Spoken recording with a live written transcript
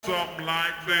Something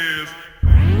like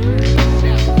this.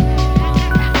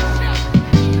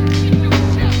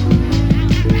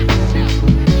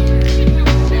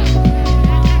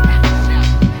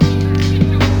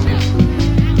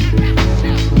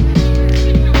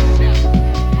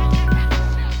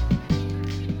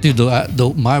 Dude,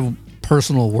 my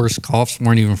personal worst coughs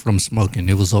weren't even from smoking.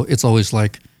 It's always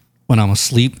like when I'm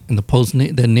asleep and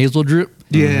that nasal drip.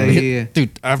 Yeah.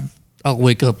 Dude, I'll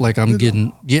wake up like I'm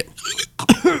getting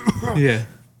Yeah.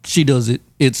 She does it.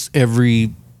 It's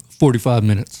every 45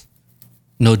 minutes.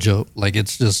 No joke. Like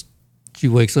it's just she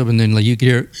wakes up and then like you can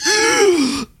hear.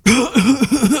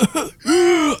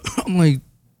 I'm like,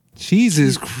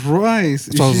 Jesus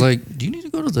Christ. so I was like, do you need to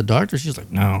go to the doctor? She's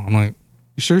like, no. I'm like,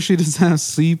 You sure she doesn't have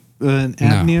sleep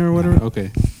apnea or whatever?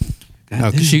 Okay.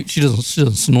 no, because she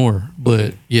doesn't snore.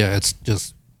 But yeah, it's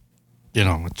just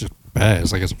it's just bad.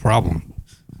 It's like it's a problem.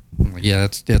 I'm like, yeah,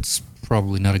 that's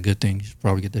probably not a good thing. You should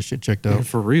probably get that shit checked Yeah, out.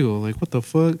 for real. Like, what the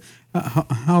fuck?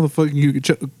 How the fuck are you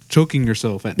choking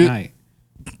yourself at night?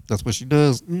 That's what she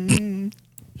does.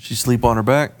 She sleep on her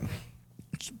back?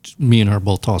 Me and her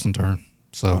both toss and turn.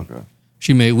 So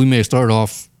Okay. we may start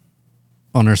off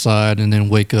on her side and then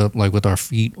wake up like with our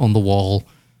feet on the wall,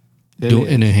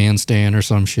 in a handstand or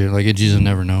some shit. Like you just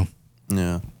never know.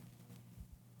 Yeah.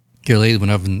 Here lately, when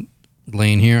I've been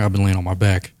laying here, I've been laying on my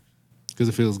back. Because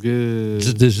it feels good.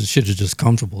 This shit is just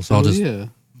comfortable, so I'll just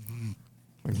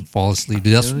fucking fall asleep.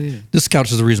 Dude, Hell yeah. This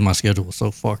couch is the reason my schedule was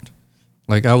so fucked.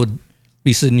 Like I would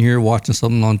be sitting here watching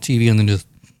something on TV and then just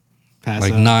Pass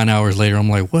like out. 9 hours later, I'm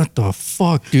like, what the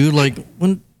fuck, dude? Like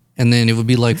when? And then it would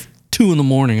be like 2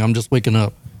 a.m. I'm just waking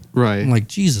up. Right. I'm like,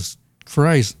 Jesus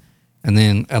Christ. And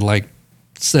then at like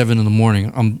 7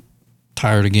 a.m, I'm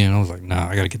tired again. I was like, nah,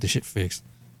 I gotta get this shit fixed.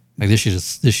 Like this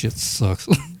shit sucks.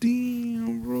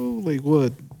 Damn, bro. Like,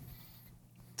 what?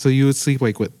 So you would sleep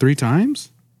like, what, 3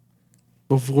 times?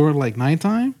 Before like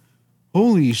nighttime?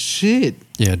 Holy shit.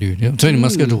 Yeah, dude. Yeah, I'm telling you, my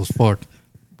schedule was fucked.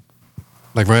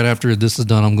 Like right after this is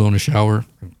done, I'm going to shower,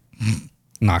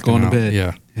 knocking Going to out. bed.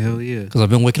 Yeah, Hell yeah. because I've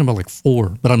been waking up at like 4,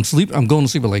 but I'm going to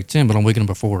sleep at like 10, but I'm waking up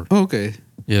at 4. Oh, okay.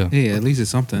 Yeah, Yeah, at least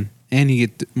it's something. And you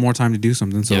get more time to do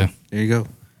something. So Yeah. there you go.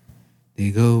 There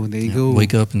you go. There you go.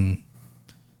 wake up and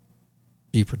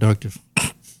be productive.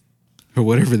 Or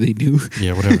whatever they do.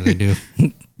 Yeah, whatever they do,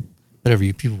 whatever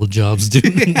you people with jobs do.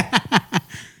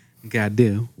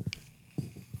 Goddamn.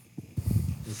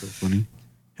 That's so funny.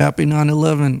 Happy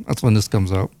 9/11. That's when this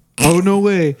comes out. Oh, no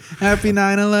way. Happy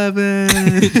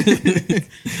 9/11.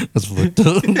 That's fucked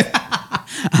up.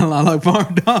 I like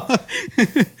farm dog.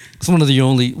 It's one of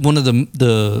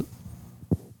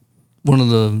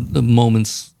the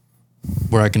moments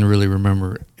where I can really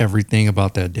remember everything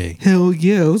about that day. Hell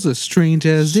yeah. It was a strange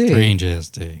ass day. Strange ass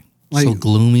day. Like- So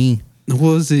gloomy. What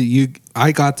was it?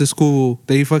 I got to school.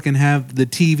 They fucking have the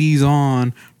TVs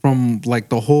on from like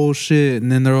the whole shit.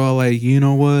 And then they're all like, you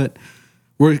know what?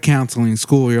 We're canceling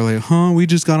school. You're like, huh? We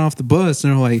just got off the bus.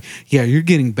 And they're like, yeah, you're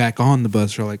getting back on the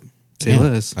bus. You're like, say Damn,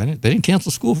 less. They didn't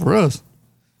cancel school for us.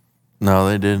 No,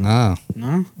 they didn't. Nah.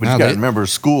 No? But Nah, you gotta they- remember,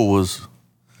 school was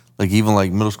like even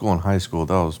like middle school and high school.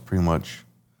 That was pretty much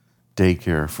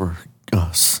daycare for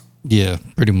us. Yeah,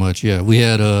 pretty much. Yeah, we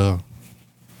had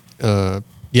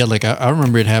like I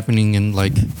remember it happening in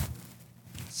like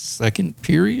second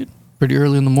period, pretty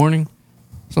early in the morning,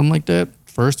 something like that.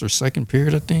 First or second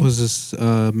period, I think. Was this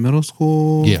middle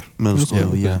school? Yeah, Middle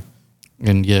school, yeah.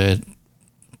 and yeah,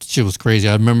 shit was crazy.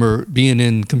 I remember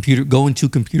going to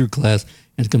computer class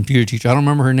and the computer teacher. I don't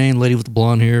remember her name, lady with the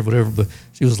blonde hair, whatever, but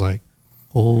she was like,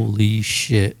 "Holy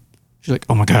shit!" She's like,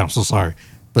 "Oh my god, I'm so sorry,"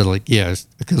 but like, yeah,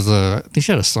 because I think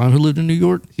she had a son who lived in New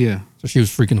York, Yeah. so she was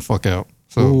freaking the fuck out.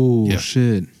 So Oh, yeah,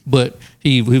 shit. but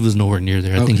he was nowhere near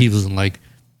there. I think Okay. he was in like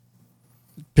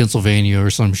Pennsylvania or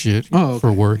some shit Oh, okay.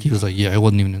 for work. He was like, yeah, I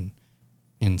wasn't even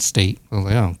in state. I was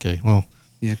like, oh, okay, well,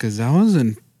 Yeah, because I was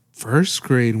in first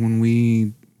grade when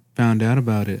we found out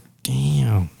about it.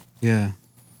 damn. Yeah.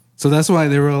 So that's why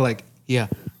they were all like, yeah,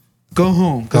 go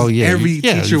home. 'Cause Oh, yeah, every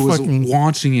yeah, teacher you was fucking-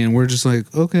 watching it. And we're just like,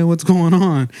 okay, what's going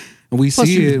on? And we Plus,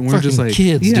 see you're it and we're just fucking like,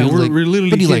 kids, yeah, dude. we're, Like, we're literally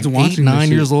what are you, kids like watching 8, this 9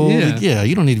 shit. years old. Yeah. Like, yeah,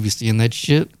 you don't need to be seeing that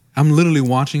shit. I'm literally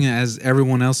watching it as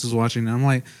everyone else is watching it. I'm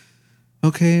like,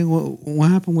 okay, well,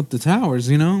 what happened with the towers?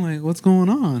 You know, like, what's going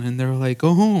on? And they're like,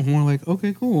 go home. And we're like,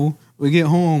 okay, cool. We get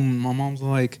home. My mom's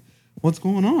like, what's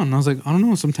going on? And I was like, I don't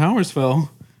know. Some towers fell.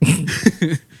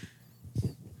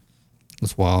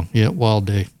 It's wild. Yeah, wild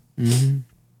day. Mm-hmm.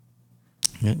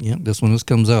 Yeah, this one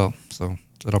comes out, so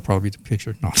that'll probably be the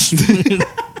picture. No,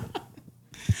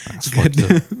 that's fucked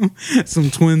up. Some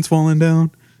twins falling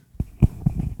down.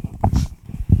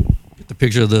 Get the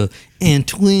picture of the and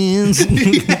twins.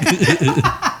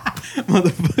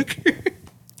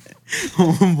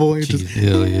 Homeboy. Jeez, Just,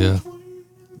 hell yeah.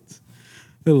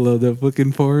 I love that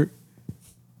fucking part.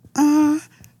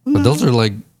 But those are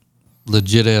like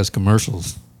legit ass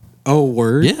commercials. Oh,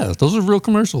 word. Yeah, those are real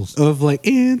commercials. Of like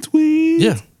and twins.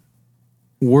 Yeah.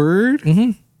 Word.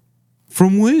 Mm-hmm.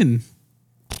 From when?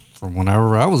 From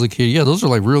whenever I was a kid. Yeah, those are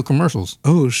like real commercials.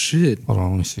 Oh shit. Hold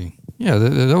on, let me see. Yeah,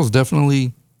 that was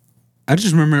definitely I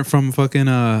just remember it from fucking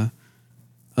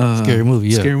scary movie.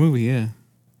 Yeah. Scary movie. Yeah.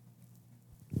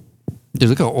 Dude,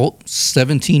 look how old,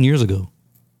 17 years ago.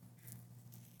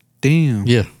 Damn.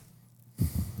 Yeah.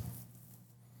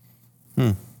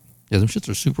 Yeah, them shits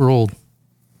are super old.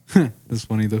 That's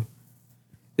funny though.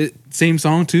 Same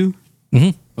song too.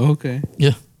 Mm-hmm. Okay.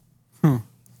 Yeah. Huh.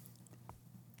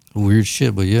 Weird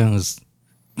shit, but yeah, it's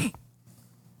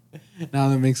Now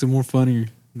that makes it more funnier.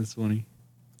 That's funny.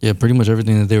 yeah, pretty much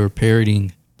everything that they were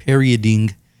parodying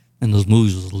in those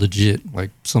movies was legit, like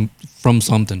from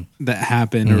something. That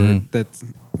happened or Mhm. that's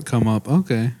come up.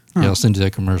 Okay. Huh. Yeah, I'll send you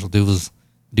that commercial. Dude was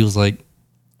like,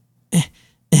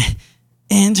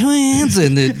 and twins,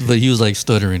 and but he was like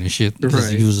stuttering and shit. 'Cause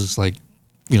Right. He was just like,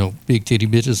 big titty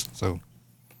bitches. So,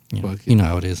 Fuck it. you know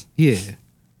how it is. Yeah.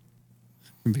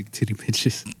 Big titty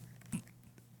bitches.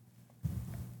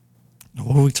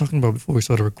 What were we talking about before we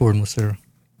started recording with Sarah?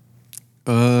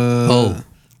 Oh.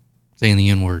 Saying the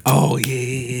N word. Oh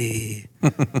yeah.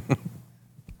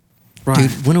 Right.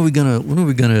 Dude, when are we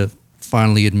gonna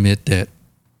finally admit that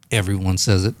everyone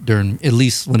says it during, at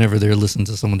least whenever they're listening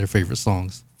to some of their favorite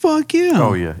songs? Fuck yeah.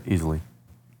 Oh yeah, easily.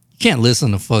 You can't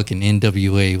listen to fucking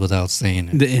NWA without saying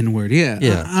it. The N word. Yeah.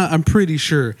 Yeah. I'm pretty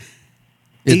sure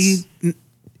It's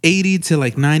 80 to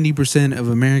like 90% of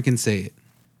Americans say it.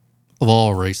 of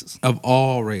all races. Of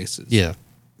all races. Yeah.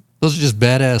 Those are just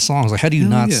badass songs. Like, how do you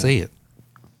Hell not yeah. say it?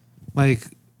 Like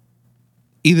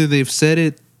either they've said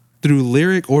it through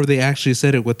lyric or they actually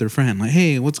said it with their friend. Like,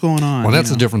 hey, what's going on? Well, that's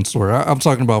You a know? different story. I'm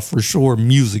talking about for sure.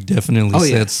 Music definitely Oh,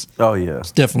 yeah. Oh yeah.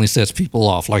 definitely sets people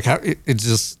off. Like how it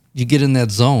just, you get in that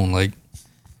zone. Like,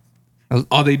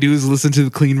 All they do is listen to the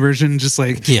clean version, just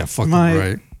like yeah, fucking my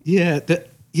right.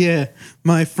 yeah,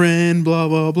 my friend, blah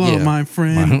blah blah, Yeah. my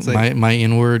friend. It's like, my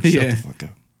N word. Shut Yeah. the fuck up.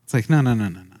 it's like no.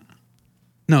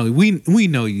 No, we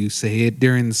know you say it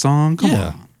during the song. Come Yeah.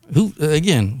 on. Who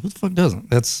the fuck doesn't?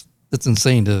 That's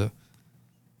insane to.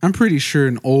 I'm pretty sure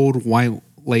an old white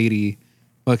lady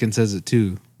fucking says it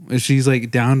too. If she's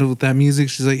like down to with that music,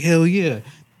 she's like, hell yeah.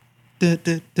 Da,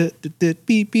 da, da, da, da,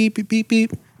 beep, beep, beep, beep,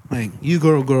 beep. Like, you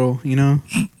girl, you know?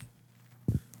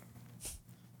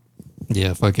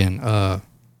 Yeah, fucking. I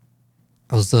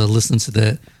was listening to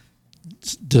that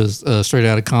just Straight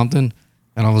Outta Compton,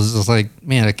 and I was just like,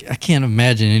 man, I can't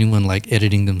imagine anyone like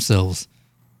editing themselves.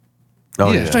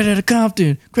 Oh Yeah. yeah. Straight Outta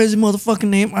Compton, crazy motherfucking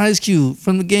name, Ice Cube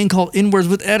from the gang called N-Words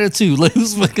with Attitude. Like,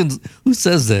 who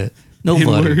says that? Nobody.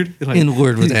 N-word? Like-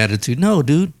 N-word with attitude. No,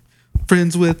 dude.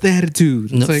 Friends with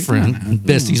attitude. No, It's like, friend. nah,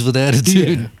 Besties with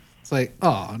attitude. Yeah. It's like,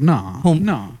 oh, no. Home-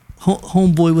 No.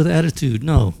 Homeboy with attitude.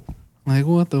 No. Like,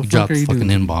 what the You fuck dropped are the you fucking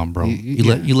doing? N-bomb, bro.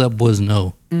 Yeah. You let boys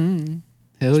know.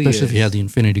 Hell Especially yeah. if you have the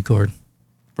Infinity card.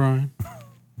 Brian.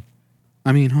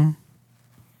 I mean, huh?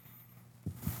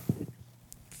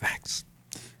 Facts.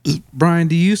 Brian,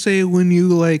 do you say when you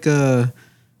like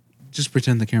just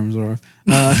pretend the cameras are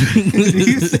off. Do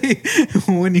you say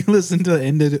when you listen to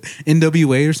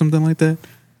NWA or something like that?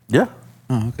 Yeah.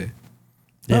 Oh, okay.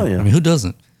 Yeah. Oh, yeah. I mean, who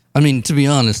doesn't? I mean, to be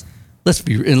honest,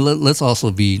 let's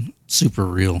also be super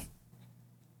real.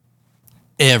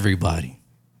 Everybody.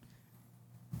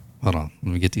 Hold on,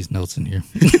 let me get these notes in here.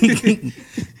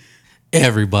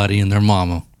 Everybody and their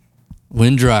mama,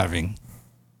 when driving,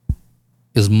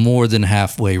 is more than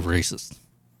halfway racist.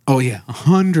 Oh yeah,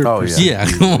 100%. Oh, yeah.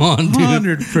 Yeah, come on,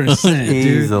 dude. 100%, dude.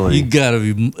 Easily. You gotta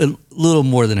be a little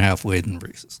more than halfway than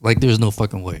racist. Like, there's no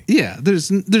fucking way. Yeah,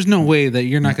 there's no way that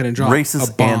you're not gonna drop a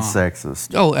Racist bomb. and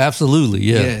sexist. Oh, absolutely,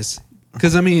 yeah. Yes,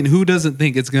 because I mean, who doesn't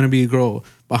think it's gonna be a girl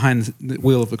behind the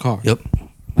wheel of a car? Yep,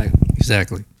 Like,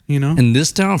 exactly. you know, In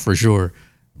this town for sure.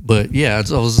 But yeah,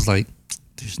 I was just like,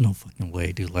 there's no fucking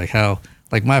way, dude. Like, how,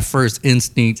 like, my first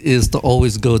instinct is to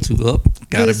always go to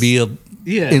gotta This- be a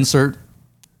yeah. insert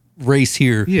race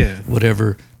here. Yeah.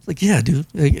 Whatever. It's like, yeah, dude.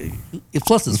 Like,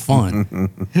 plus it's fun.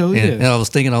 hell yeah. And I was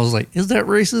thinking, I was like, is that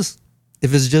racist?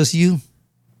 If it's just you?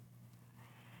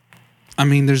 I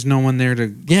mean, there's no one there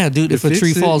to. Yeah, dude. To If a fix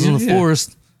tree it, falls in the yeah.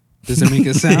 forest, Does it make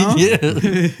a sound? yeah,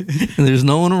 and there's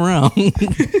no one around.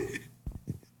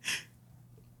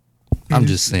 I'm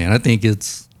just saying. I think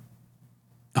it's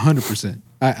 100%.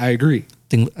 I agree.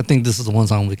 I think this is the one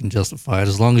time we can justify it.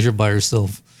 As long as you're by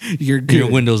yourself, You're and good.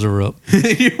 your windows are up.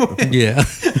 Yeah,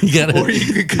 you gotta. Or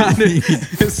you could kind of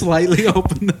slightly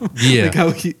open them. Yeah. Like how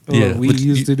we but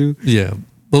used to do. Yeah,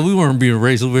 but we weren't being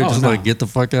racist. We were just no. like, get the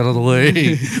fuck out of the way.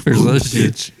 There's Move, that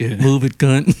shit. bitch. Yeah. Move it,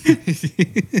 cunt.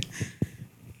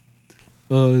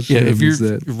 Oh, Yeah, shit, if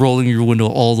you're rolling your window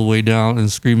all the way down and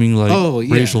screaming like Oh,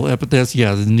 yeah. racial epithets,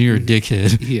 yeah, then you're a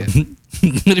dickhead. Yeah.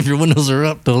 But if your windows are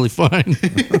up, totally fine.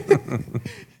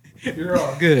 You're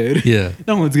all good. Yeah.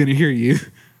 No one's gonna hear you,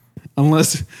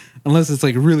 unless it's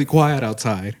like really quiet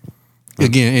outside.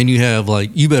 Again, and you have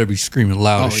like, you better be screaming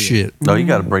loud as Oh, yeah. shit. No, you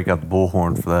got to break out the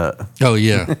bullhorn for that. Oh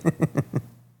yeah.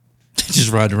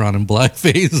 Just riding around in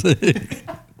blackface.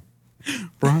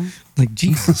 Brian, Like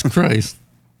Jesus Christ.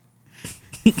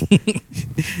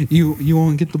 you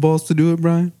won't get the balls to do it,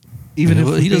 Brian. Even Yeah, if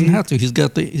well, he doesn't have to. He's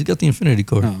got the infinity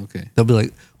card. Oh, okay. They'll be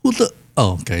like, who the?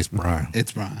 Oh, okay, it's Brian.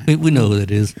 It's Brian. We know who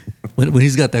that is. When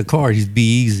he's got that card, he's be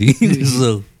easy.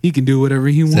 So He can do whatever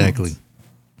he wants. exactly.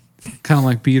 Kind of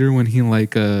like Peter when he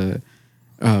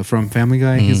from Family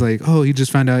Guy. Mm-hmm. He's like, oh, he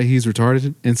just found out he's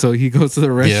retarded, and so he goes to the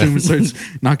restroom Yeah. and starts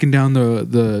knocking down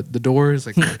the doors.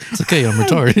 Like, It's okay. I'm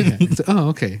retarded. It's like, oh,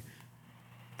 okay.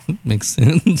 Makes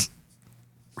sense.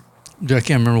 Dude, I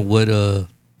can't remember what.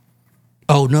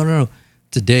 Oh no.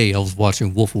 Today I was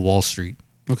watching Wolf of Wall Street,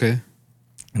 Okay.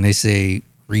 and they say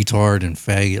retard and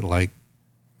faggot like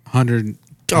 100.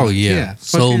 Oh, yeah.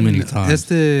 So fucking- many times.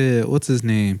 That's what's his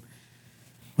name?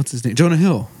 Jonah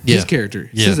Hill. Yeah. His character.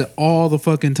 He Yeah. says it all the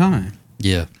fucking time.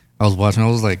 yeah. I was watching. I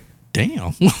was like, damn.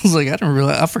 I was like, I didn't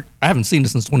realize. I haven't seen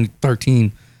this since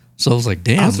 2013. So I was like,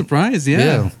 damn. I'm surprised.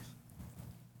 Yeah.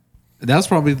 That's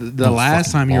probably the Oh,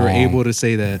 last fucking time you were long. able to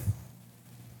say that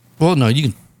Well, no, you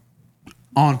can.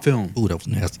 on film. Ooh, that was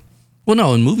nasty. Well,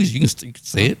 no, in movies you can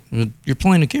say it. You're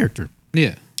playing a character.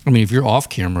 Yeah. I mean, if you're off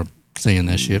camera saying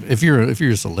that shit, if you're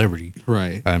a celebrity,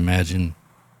 Right. I imagine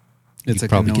It's you'd like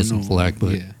probably a get some no-no. flack.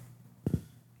 But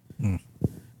yeah.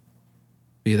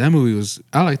 Yeah, that movie was.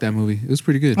 I like that movie. It was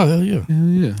pretty good. oh hell yeah, Hell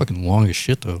yeah. fucking long as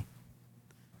shit though.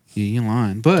 Yeah, you ain't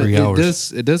lying. But 3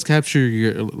 hours. it does capture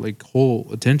your like whole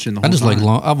attention. The whole I just like time.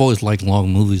 long. I've always liked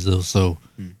long movies though. So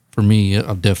for me,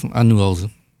 I knew I was.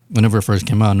 Whenever it first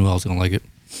came out, I knew I was gonna like it.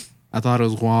 I thought it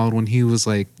was wild when he was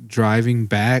like driving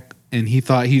back and he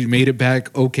thought he made it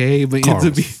back okay, but Car ends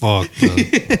up was fucked.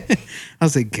 I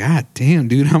was like, God damn,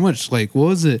 dude, how much? Like, what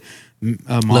was it?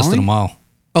 Less Molly? than a mile.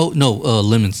 Oh no,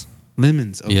 lemons.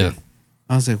 Lemons. Okay. Yeah.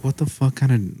 I was like, what the fuck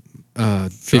kind of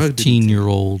drug?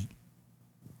 15-year-old.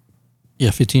 Yeah,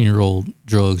 15-year-old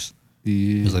drugs.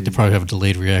 Yeah. It was like they probably have a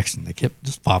delayed reaction. They kept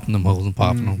just popping them holes and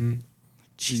popping Mm-hmm. them.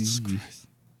 Jesus Christ.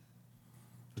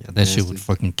 Yeah, that shit would Nasty.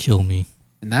 fucking kill me.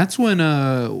 And that's when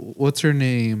what's her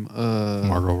name?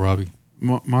 Margot Robbie.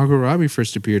 Margot Robbie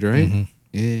first appeared, right? Mhm.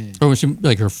 Yeah. Or when she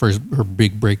like her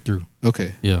big breakthrough.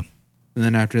 Okay. Yeah. And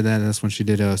then after that, that's when she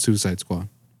did Suicide Squad.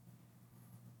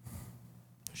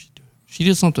 She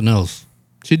did something else.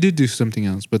 She did do something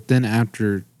else, but then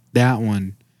after that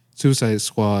one, Suicide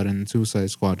Squad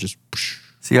just.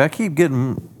 See, I keep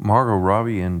getting Margot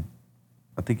Robbie and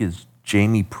I think it's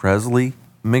Jamie Presley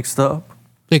mixed up.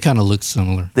 They kind of look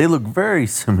similar. They look very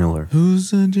similar.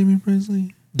 Who's Jamie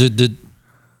Presley? The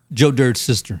Joe Dirt's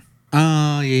sister.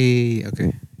 Oh yeah.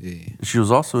 Okay. Yeah. She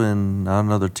was also in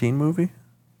another teen movie.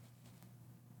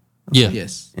 Yeah.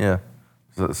 Yes. Yeah.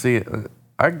 So, see,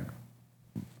 I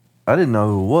didn't know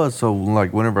who it was. So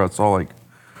like whenever I saw like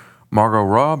Margot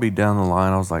Robbie down the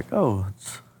line, I was like, oh,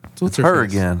 So it's her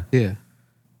face? again. Yeah.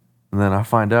 And then I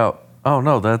find out, oh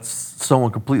no, that's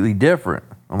someone completely different.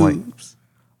 I'm like, Oops.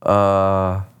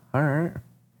 all right.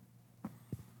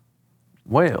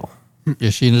 Well, Yeah,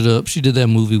 she did that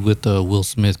movie with Will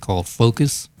Smith called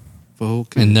Focus.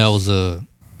 Focus. And that was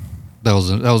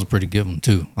a pretty good one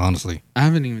too, honestly. I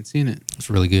haven't even seen it. It's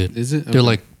really good. Is it? They're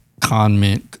Okay. like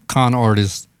con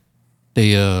artists.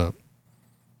 They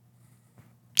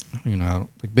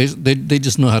like basically they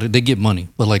just know how to, they get money,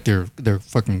 but like they're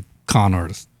fucking con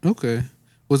artists Okay.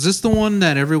 Was this the one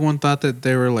that everyone thought that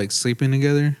they were like sleeping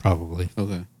together? probably.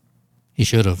 Okay. He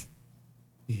should have.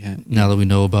 Yeah. Now that we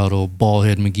know about old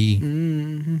Ballhead McGee.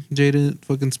 Mm-hmm. Jada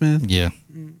fucking Smith. Yeah.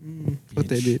 Fuck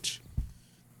that bitch.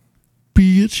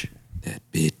 Bitch. That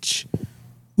bitch.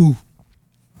 Ooh.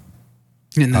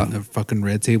 And then the fucking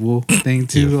red table thing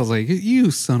too. Yeah. I was like,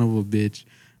 you son of a bitch.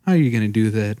 How are you gonna do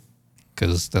that?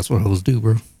 Because that's what hoes do,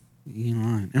 bro. You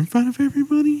know, in front of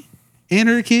everybody and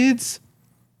her kids.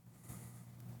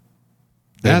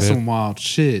 That's man. some wild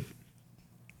shit.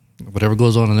 Whatever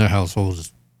goes on in their household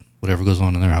is whatever goes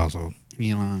on in their household.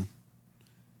 You know,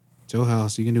 it's your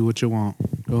house. You can do what you want.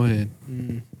 Go ahead.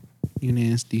 You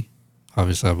nasty.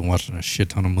 obviously I've been watching a shit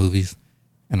ton of movies,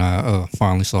 and I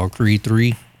finally saw Creed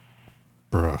 3.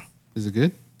 Bruh, Is it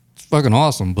good? it's fucking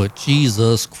awesome. But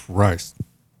Jesus Christ,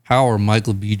 how are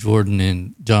Michael B. Jordan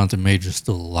and Jonathan Majors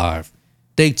still alive?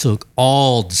 They took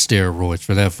all the steroids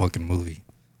for that fucking movie.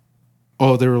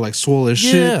 Oh, they were like swole as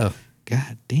shit. Yeah.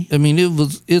 God damn. I mean,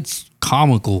 it's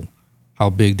comical how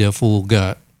big that fool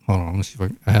got. Hold on, let me see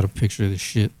if I had a picture of this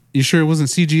shit. You sure it wasn't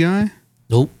CGI?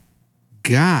 Nope.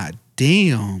 God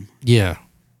damn. Yeah.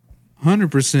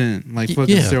 100% like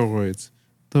fucking Yeah. steroids.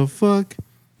 The fuck?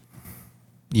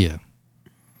 Yeah.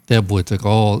 That boy took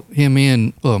all him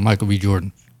and Michael B.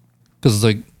 Jordan. Because it's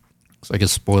like, I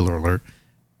guess spoiler alert,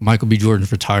 Michael B.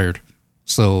 Jordan's retired.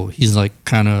 So he's like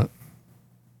kind of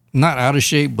not out of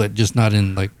shape, but just not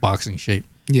in like boxing shape.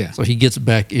 Yeah. So he gets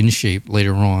back in shape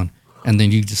later on. And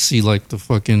then you just see like the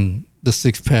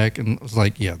 6-pack, and it's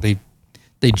like, yeah,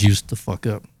 they juiced the fuck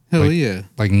up. Hell like, yeah.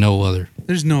 Like no other.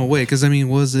 There's no way. Because, I mean,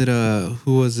 was it,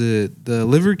 who was it? The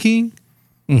Liver King?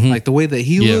 Mhm. Like the way that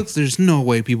he Yeah. looks, there's no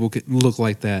way people could look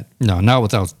like that. No, not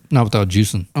without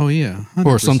juicing. Oh, yeah. 100%.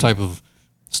 Or some type of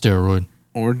steroid.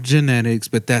 Or genetics,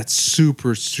 but that's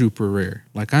super, super rare.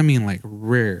 Like, I mean, like,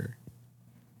 rare.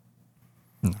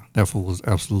 No, that fool was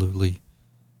absolutely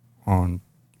on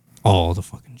all the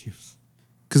fucking juice.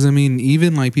 Because, I mean,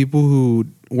 even like people who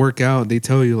work out, they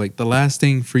tell you like the last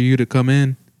thing for you to come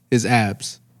in is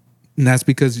abs. And that's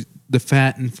because the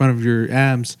fat in front of your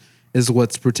abs is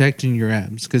what's protecting your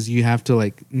abs. Because you have to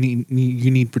like, you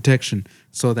need protection.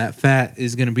 So that fat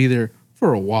is going to be there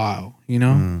for a while, you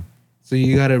know? So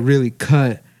you got to really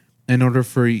cut in order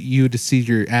for you to see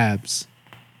your abs.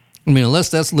 I mean, unless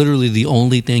that's literally the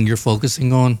only thing you're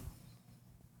focusing on.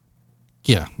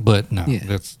 Yeah, but no,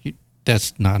 Yeah.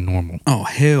 that's not normal. Oh,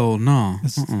 hell no.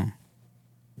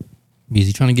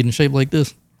 Easy trying to get in shape like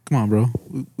this. Come on, bro.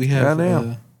 We have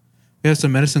Goddamn. we have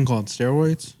some medicine called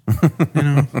steroids. You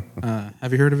know,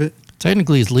 have you heard of it?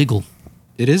 Technically, it's legal.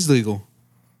 It is legal.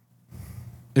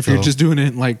 If you're So, just doing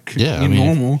it like Yeah, I mean,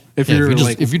 normal. If Yeah, you're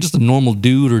if you're just a normal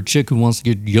dude or chick who wants to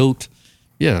get yoked,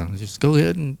 yeah, just go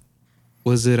ahead and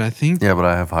was it? I think. Yeah, but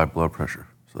I have high blood pressure.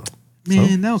 So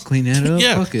Man, that'll clean that up.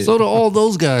 yeah. Fuck it. So do all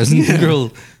those guys and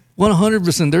girls.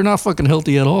 100%. They're not fucking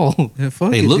healthy at all. Yeah,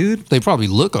 fuck they it, look. dude. They probably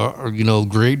look,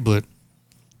 great, but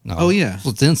no. Oh, yeah.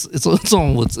 It's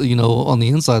on what's on the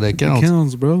inside that counts.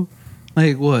 counts, bro.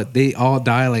 Like what? They all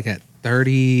die like at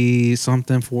 30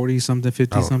 something, 40 something,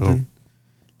 50 I don't something. know.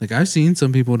 Like I've seen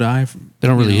some people die. From, They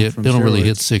don't really you know, hit. from They don't really steroids.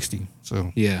 hit 60.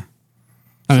 So Yeah.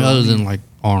 I mean, So, other than like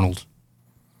Arnold.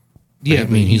 Yeah. I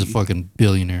mean, he's a fucking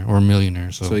billionaire or a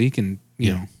millionaire. So, So he can, you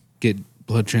Yeah. know, get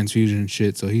blood transfusion and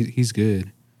shit. So he's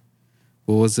good.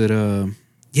 What was it?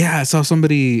 Yeah, I saw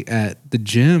somebody at the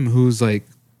gym who's like,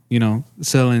 you know,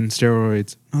 selling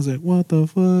steroids. I was like, what the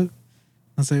fuck?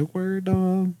 I was like, word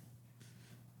dog.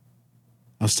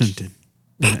 I was tempted.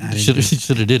 I should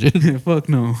have did it. didn't. Fuck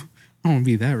no. I don't want to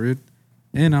be that rude.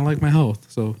 And I like my health.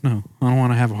 So no, I don't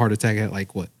want to have a heart attack at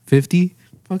like what, 50?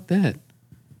 Fuck that.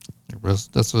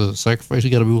 That's a sacrifice you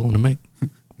got to be willing to make.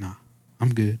 Nah,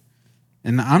 I'm good.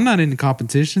 And I'm not in the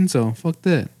competition, so fuck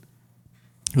that.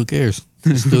 Who cares?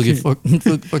 Still get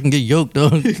fucking get yoked,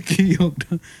 dog. Get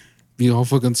yoked up. Be all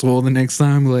fucking swole the next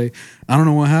time. Like, I don't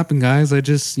know what happened, guys. I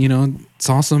just, you know,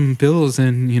 saw some pills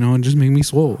and, you know, it just made me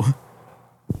swole.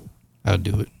 I'd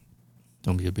do it.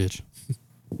 Don't be a bitch.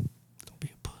 Don't be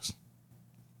a puss.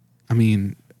 I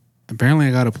mean, apparently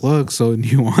I got a plug, so do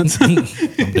you want some?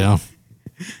 I'm down.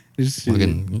 Just shit.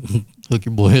 Fucking hook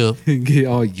your boy up Get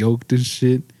all yoked and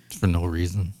shit. for no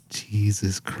reason.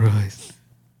 Jesus Christ.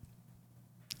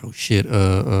 Oh shit.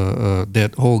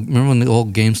 That whole remember when the whole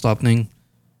GameStop thing?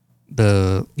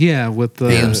 The Yeah, with the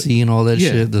AMC and all that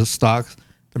yeah. shit, the stocks.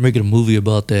 They're making a movie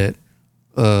about that.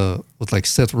 With like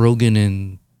Seth Rogen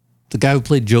and the guy who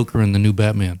played Joker in the new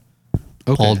Batman.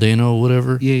 Okay. Paul Dano or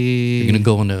whatever. Yeah. They're gonna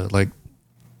go into like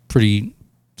pretty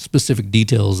specific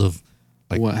details of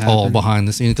like What all happened? behind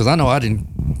the scenes because I know I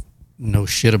didn't know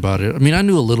shit about it. I mean, I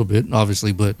knew a little bit,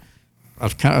 obviously, but I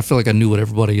feel like I knew what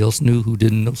everybody else knew who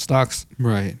didn't know stocks.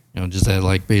 Right. You know, just that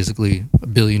like basically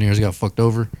billionaires got fucked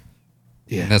over.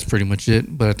 Yeah. And that's pretty much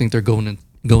it. But I think they're going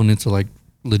into like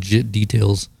legit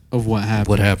details Of what of happened.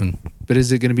 what happened. But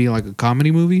is it going to be like a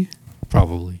comedy movie?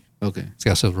 Probably. Okay. It's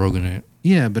got Seth Rogen in it.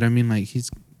 Yeah, but I mean, like, he's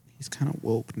kind of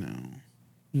woke now.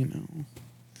 You know.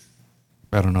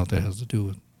 I don't know what that has to do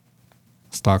with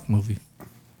stock movie.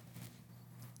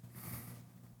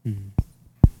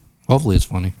 Hopefully it's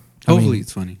funny. I Hopefully mean,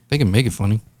 it's funny. they can make it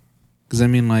funny. Because, I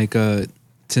mean, like,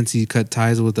 since he cut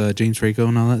ties with James Franco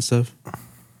and all that stuff.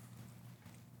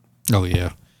 Oh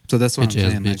yeah. So that's what Bitch I'm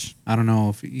ass saying. Like, bitch. I don't know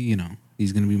if, you know,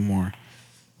 he's going to be more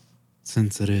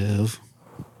Sensitive.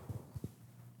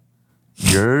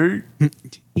 Yay.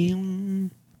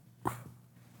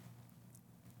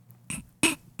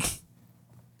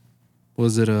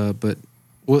 Was it but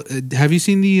what have you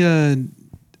seen the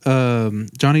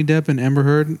Johnny Depp and Amber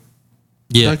Heard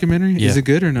documentary? Yeah. Is it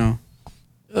good or no?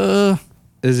 Uh,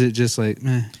 Is it just like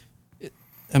meh?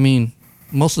 I mean,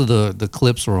 most of the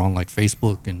clips were on like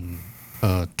Facebook and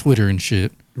Twitter and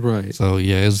shit. Right. So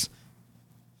yeah,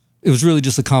 it was really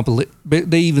just a compilation.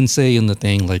 They even say in the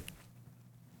thing like,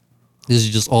 this is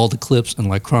just all the clips in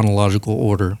like chronological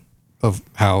order of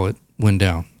how it went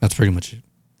down. That's pretty much it.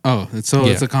 Oh, it's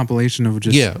a compilation of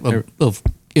just Of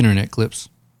internet clips.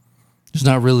 It's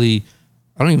not really.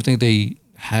 I don't even think they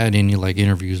had any like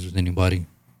interviews with anybody.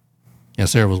 Yeah,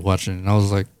 Sarah was watching it, and I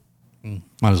was like,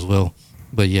 might as well.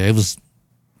 But yeah, it was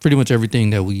pretty much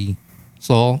everything that we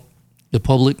saw. The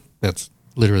public. That's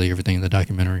literally everything in the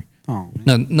documentary. Oh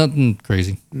man. Nothing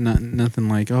crazy. Nothing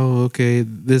like, oh, okay,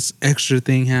 this extra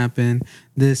thing happened,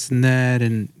 this and that,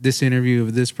 and this interview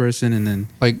of this person, and then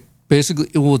Like basically,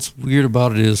 what's weird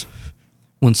about it is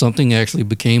when something actually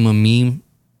became a meme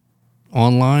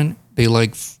online, they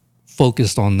like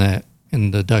focused on that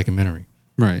in the documentary,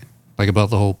 right, like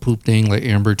about the whole poop thing, like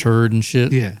Amber Turd and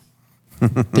shit. yeah,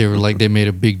 They were like they made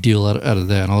a big deal out of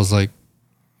that, and I was like,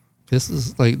 this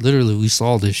is like literally we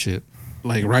saw this shit.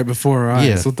 like right before our eyes.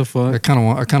 Yeah. What the fuck? I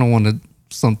kind of wanted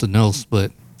something else,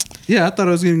 but Yeah, I thought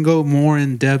I was gonna go more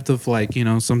in depth of like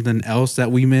something else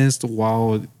that we missed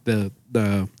while the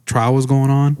trial was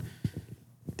going on.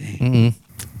 Dang,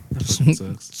 that fucking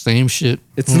sucks. same shit.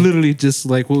 It's literally just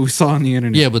like what we saw on the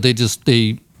internet. Yeah, but they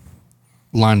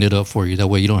lined it up for you. That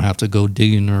way you don't have to go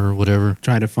digging or whatever.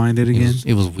 Try to find it It again. was,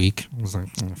 it was weak. I was like,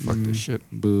 oh, fuck this shit.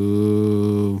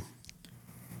 Boo.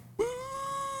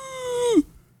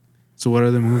 So what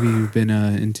other movie you've been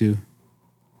into?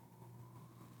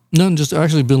 None. Just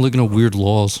actually been looking at weird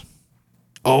laws.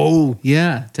 Oh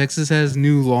yeah, Texas has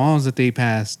new laws that they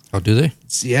passed. Oh, do they?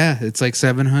 It's like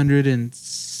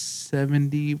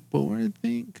 774, I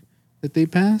think, that they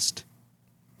passed.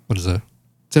 What is that?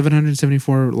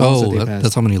 774 laws that Oh, they passed.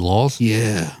 that's how many laws?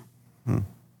 Yeah. A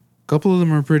couple of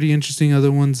them are pretty interesting.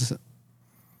 Other ones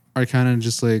are kind of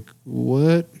just like,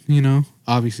 what?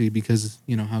 Obviously because,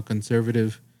 how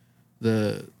conservative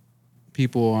the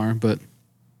people are. But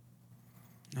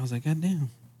I was like, God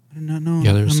damn. I did not know.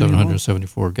 Yeah, there's how many laws.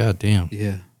 774. God damn.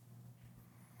 Yeah.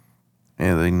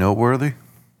 Are they noteworthy?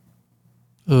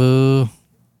 New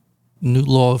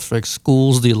law affects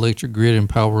schools, the electric grid, and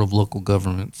power of local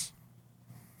governments.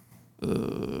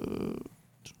 Well,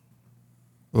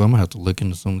 I'm gonna have to look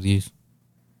into some of these.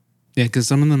 Yeah, because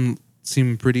some of them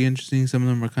seem pretty interesting. Some of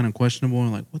them are kind of questionable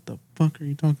and like, what the fuck are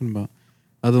you talking about?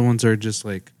 Other ones are just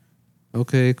like,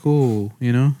 okay, cool,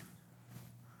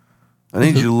 I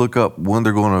need you to look up when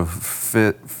they're going to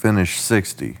finish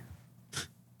 60.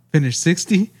 Finish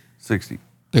 60? 60.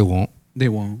 They won't. They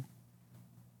won't.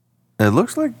 It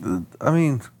looks like,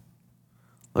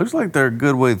 looks like they're a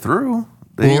good way through.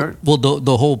 They are. Well,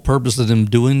 the whole purpose of them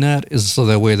doing that is so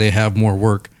that way they have more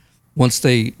work. Once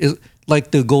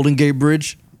like the Golden Gate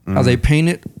Bridge, how they paint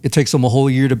it, it takes them a whole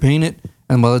year to paint it,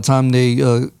 and by the time they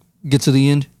get to the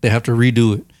end, they have to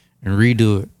redo it and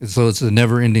redo it. And so it's a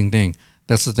never-ending thing.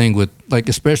 That's the thing with like,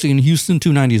 especially in Houston,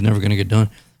 290 is never going to get done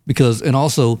because, and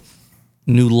also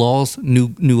new laws,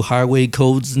 new highway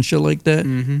codes and shit like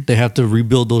that. They have to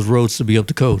rebuild those roads to be up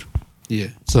to code. Yeah.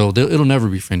 So it'll never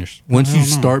be finished. Once you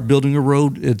start building a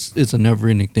road, it's a never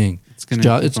ending thing.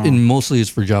 And mostly it's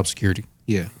for job security.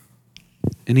 Yeah.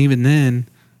 And even then,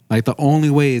 like the only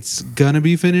way it's gonna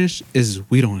be finished is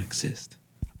we don't exist.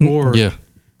 Or Yeah.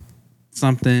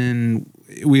 something,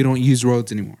 we don't use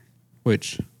roads anymore.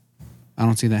 Which I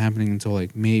don't see that happening until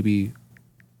like maybe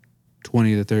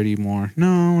 20 to 30 more.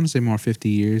 No, I want to say more 50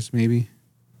 years, maybe.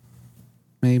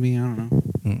 Maybe, I don't know.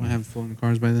 We'll have floating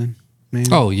cars by then. Maybe.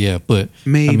 Oh yeah, but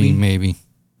Maybe. I mean maybe.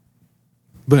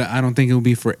 But I don't think it'll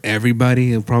be for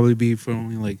everybody. It'll probably be for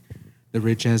only like the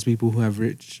rich ass people who have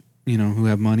who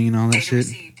have money and all that Data shit.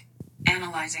 received.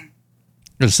 Analyzing.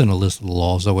 Just send a list of the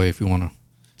laws that way if you want to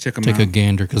Check them take out. a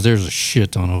gander because there's a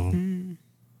shit ton of them.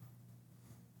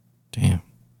 Damn.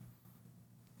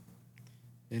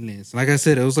 It is. Like I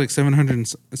said, it was like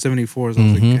 774. So I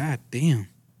was like, God damn.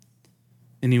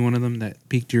 Any one of them that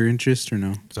piqued your interest or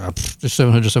no? Just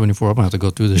 774. I'm gonna have to go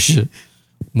through this shit.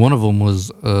 One of them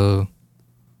was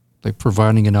like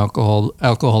providing an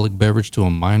alcoholic beverage to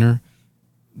a minor.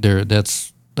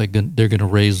 That's like they're gonna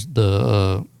raise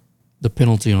the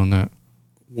penalty on that.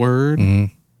 Word? Well,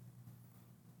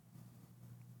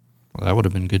 that would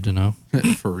have been good to know.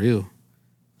 For real.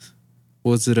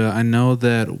 Was it I know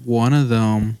that one of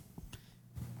them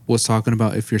was talking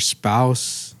about if your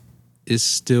spouse is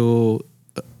still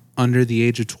under the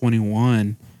age of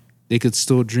 21, they could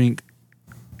still drink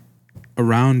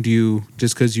around you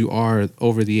just because you are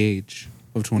over the age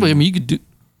of 21. But, I mean, you could do.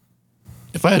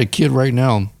 If I had a kid right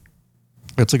now,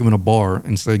 I'd take him in a bar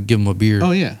and say, give him a beer.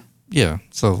 Oh yeah, Yeah.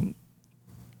 So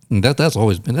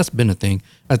that's been a thing.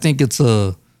 I think it's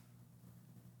I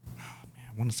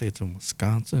want to say it's in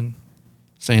Wisconsin.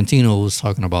 Santino was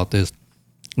talking about this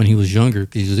when he was younger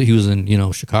because he was in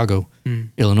Chicago,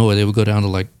 Illinois. They would go down to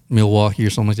like Milwaukee or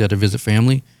something like that to visit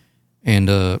family, and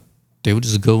they would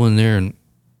just go in there and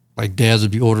like dads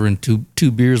would be ordering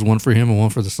two beers, one for him and one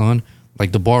for the son.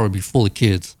 Like the bar would be full of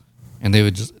kids, and they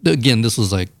would just this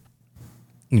was like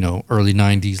early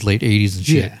 90s, late 80s and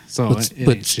shit. Yeah, so but, it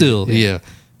but ain't still, shit,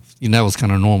 yeah. that was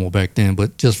kind of normal back then.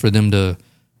 But just for them to,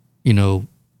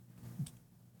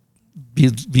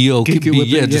 be okay, Kick it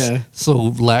with it, just yeah. so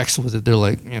lax with it, they're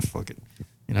like, yeah, fuck it.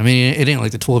 I mean, it ain't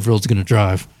like the 12-year-old's gonna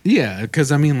drive. yeah.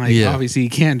 Because I mean, like, Yeah. obviously he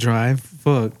can't drive.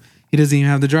 Fuck, he doesn't even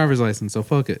have the driver's license. So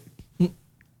fuck it.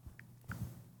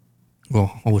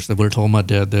 Well, I wish they would have told my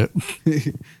dad that.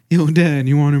 Yo, Dad,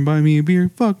 you want to buy me a beer?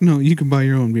 Fuck no, you can buy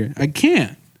your own beer. I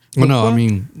can't. Well, no, Fuck. I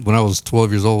mean, when I was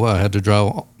 12 years old, I had to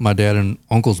drive my dad and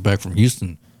uncles back from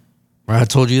Houston. Right? I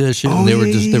told you that shit. Oh, and they were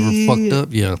yeah, they were yeah, fucked yeah.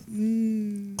 up.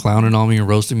 Yeah. Clowning on me and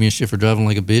roasting me and shit for driving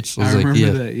like a bitch. So I was I like,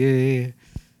 remember yeah. that.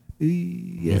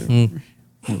 Yeah. Mhm.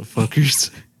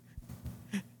 Motherfuckers.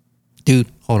 Dude,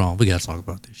 hold on. We got to talk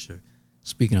about this shit.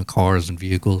 Speaking of cars and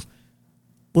vehicles,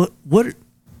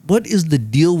 what is the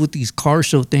deal with these car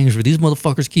show things where these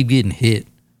motherfuckers keep getting hit?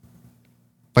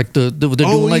 Like they're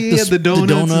doing like this, the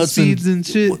donuts and seeds and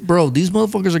shit. Bro, these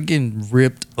motherfuckers are getting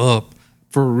ripped up.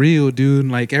 For real, dude.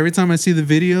 Like every time I see the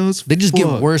videos, They just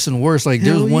fuck. get worse and worse. Like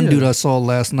there Hell was one yeah. dude I saw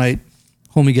last night.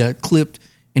 Homie got clipped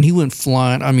and he went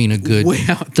flying. I mean, a good Way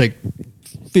out. like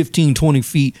 15, 20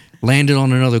 feet, landed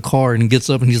on another car and gets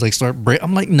up and he's like,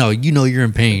 I'm like, no, you're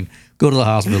in pain. Go to the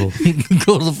hospital.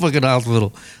 Go to the fucking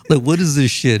hospital. Like, what is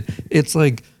this shit? It's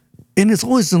like, and it's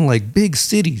always in like big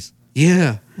cities.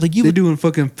 Yeah. Like you They're would, doing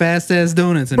fucking fast ass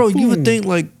donuts. And bro, you would boom. think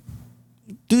like,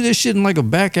 do this shit in like a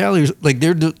back alley. Like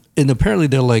and apparently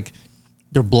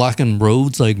they're blocking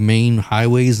roads, like main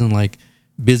highways and like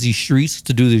busy streets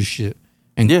to do this shit.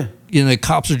 And Yeah. the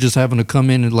cops are just having to come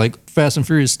in and like Fast and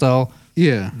Furious style,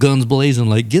 Yeah. guns blazing,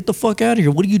 like, get the fuck out of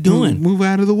here. What are you doing? Move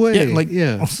out of the way. Yeah, like,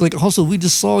 yeah. I was like, also, we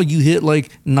just saw you hit like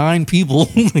 9 people.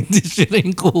 Like, this shit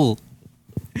ain't cool.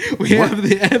 We have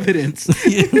the evidence.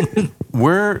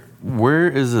 Where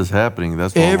is this happening?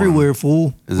 That's what I wanna- Everywhere,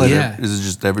 fool. Is Like, it? Yeah. Is it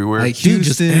just everywhere? Like Dude,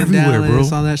 just Houston, everywhere, Dallas,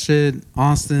 bro. all that shit.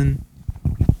 Austin.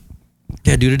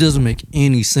 yeah, dude, it doesn't make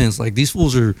any sense. Like, these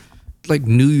fools are like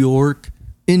in New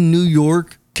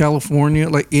York, California,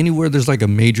 like anywhere there's like a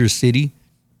major city,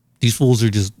 these fools are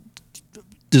just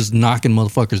knocking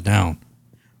motherfuckers down.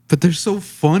 But they're so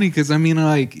funny because I mean,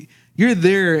 like, you're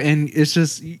there and it's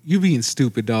just you being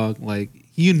stupid, dog. Like,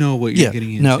 you know what you're Yeah.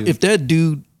 getting into. Now, if that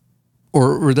dude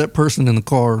or that person in the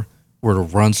car were to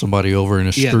run somebody over in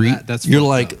a Yeah, street, that's you're fucked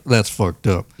like, up. that's fucked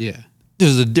up. yeah.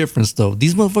 There's a difference though.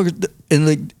 These motherfuckers, and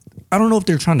like, I don't know if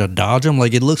they're trying to dodge them.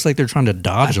 Like, it looks like they're trying to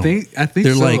dodge them. I think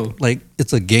They're so. like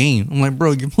it's a game. I'm like,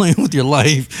 bro, you're playing with your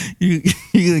life. You're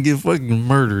gonna get fucking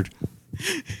murdered.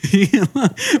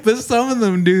 But some of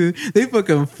them, dude, they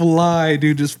fucking fly,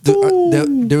 dude. Just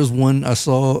There was one I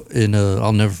saw in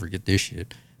I'll never forget this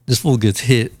shit. This fool gets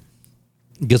hit,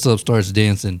 gets up, starts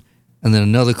dancing, and then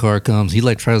another car comes. He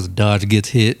like tries to dodge, gets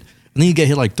hit, and then he got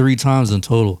hit like 3 times in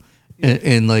total.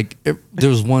 And like there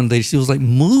was one day she was like,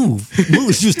 move.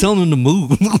 She was telling him to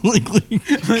move. like,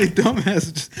 like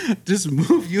dumbass, just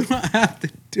move. You don't have to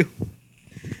do.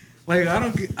 Like,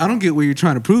 I don't get what you're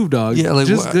trying to prove, dog. yeah, like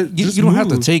just you don't have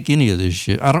to move. take any of this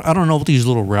shit. I don't know what these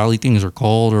little rally things are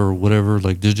called or whatever.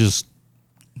 Like they're just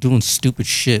doing stupid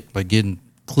shit, like getting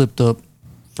clipped up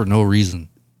for no reason.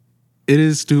 It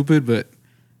is stupid, but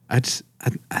I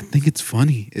think it's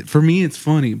funny. For me, it's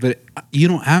funny, but you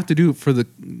don't have to do it for the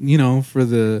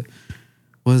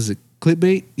what is it,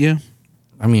 clickbait? Yeah,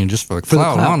 I mean, just for the for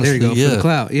clout, the clout. honestly. There you go, yeah. for the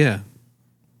clout. Yeah,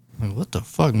 Like, what the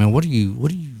fuck, man? What are you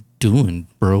doing,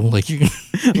 bro? Like you're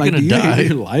like, gonna do you die. hate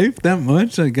your life that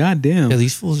much? Like, goddamn, Yeah,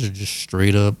 these fools are just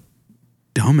straight up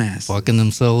dumbass. fucking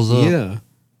themselves up. Yeah,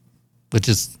 But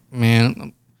just,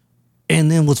 man. And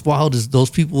then what's wild is those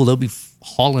people, they'll be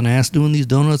hauling ass doing these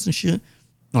donuts and shit.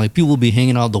 Like, people will be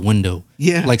hanging out the window.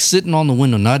 Yeah. Like, sitting on the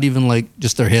window, not even like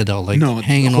just their head out, like no,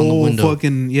 hanging on the whole window,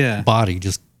 fucking yeah. body,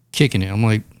 just kicking it. I'm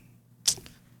like,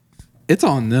 It's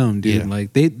on them, dude. Yeah.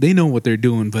 Like they know what they're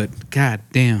doing, but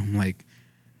goddamn, like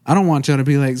I don't want y'all to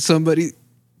be like somebody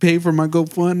pay for my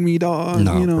GoFundMe, dog.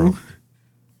 Nah, you know, bro.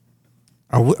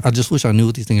 I just wish I knew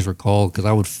what these things were called because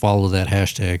I would follow that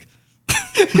hashtag.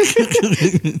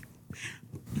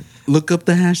 Look up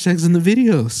the hashtags in the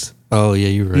videos. Oh yeah,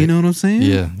 you're right. You know what I'm saying?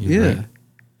 Yeah, you're yeah. right.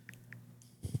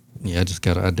 Yeah,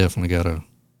 I definitely gotta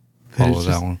follow It's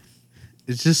that just- one.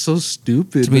 It's just so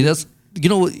stupid. To me, but- that's you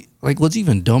know what, like what's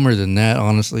even dumber than that,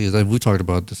 honestly, is that we talked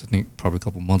about this. I think probably a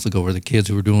couple months ago, where the kids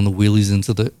who were doing the wheelies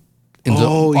into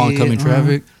Oh, yeah, oncoming uh-huh.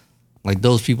 traffic, like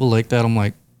those people like that. I'm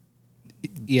like,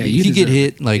 yeah, if you get deserve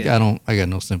hit, it. like Yeah. I got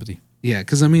no sympathy. Yeah,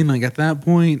 because I mean, like at that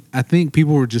point, I think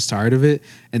people were just tired of it,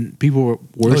 and people were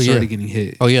Oh, yeah. started getting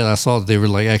hit. Oh yeah, I saw that they were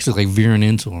like actually like veering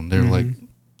into them. They're like,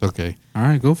 okay, All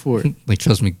right, go for it. like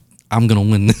trust me, I'm gonna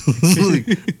win this.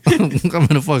 Like, I'm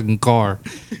in a fucking car.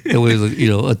 It weighs like,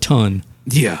 a ton.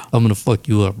 Yeah, I'm gonna fuck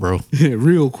you up, bro.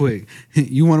 real quick.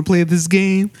 You want to play this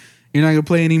game? You're not gonna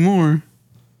play anymore.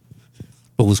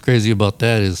 But what's crazy about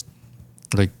that is,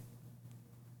 like,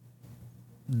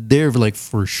 they're like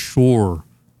for sure,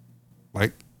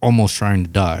 like almost trying to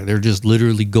die. They're just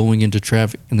literally going into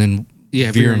traffic and then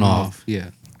Yeah, veering off.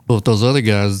 Yeah, But with those other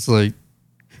guys, it's like,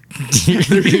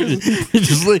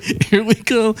 just like, here we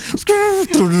go,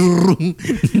 running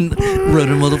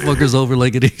motherfuckers over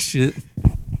like it is shit.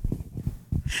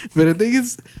 but I think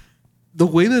it's the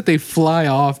way that they fly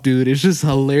off, dude. It's just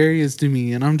hilarious to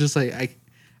me, and I'm just like,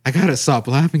 I gotta stop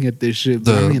laughing at this shit.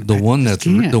 But I mean, The I one just that's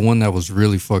can't. the one that was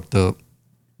really fucked up,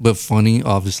 but funny,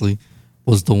 obviously,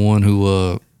 was the one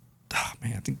who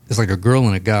man, I think it's like a girl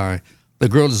and a guy. The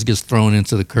girl just gets thrown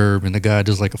into the curb, and the guy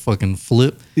does like a fucking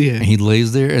flip. Yeah. And he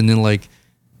lays there, and then like,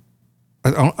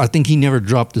 I think he never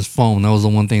dropped his phone. That was the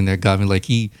one thing that got me. Like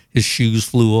his shoes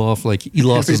flew off. Like he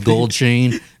lost his Everything. gold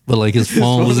chain, but like his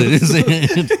phone was in his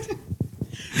hand.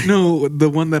 No, the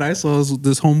one that I saw is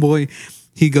this homeboy.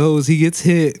 He gets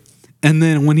hit, and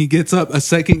then when he gets up, a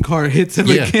second car hits him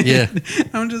Yeah, again. yeah.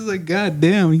 I'm just like, God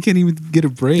damn, you can't even get a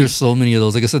break. There's so many of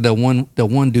those. Like I said, that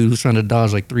one dude who's trying to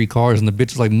dodge like 3 cars, and the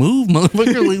bitch is like, "Move,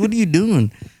 motherfucker! Like, what are you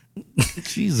doing?"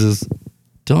 Jesus,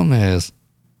 dumbass.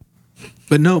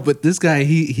 But this guy,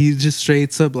 he just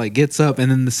straight up like gets up,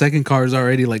 and then the second car is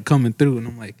already like coming through, and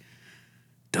I'm like,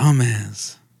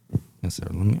 dumbass. Yes, sir.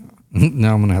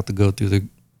 Now I'm gonna have to go through the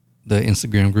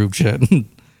Instagram group chat and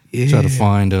Yeah. try to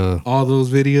find at All those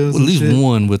videos. and least shit.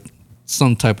 one with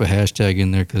some type of hashtag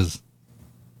in there, because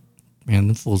man,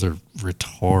 them fools are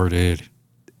retarded.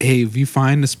 Hey, if you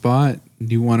find a spot, do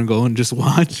you want to go and just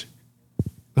watch?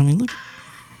 I mean, look.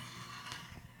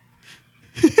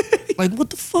 Like, what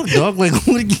the fuck, dog? Like,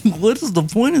 what is the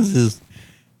point of this?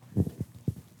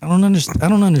 I don't understand. I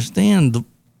don't understand.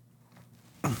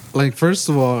 Like, first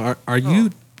of all, are you?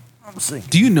 I'm sick.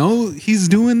 Do you know he's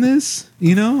doing this?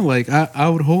 You know, like I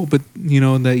would hope, but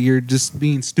that you're just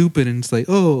being stupid and it's like,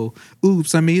 oh,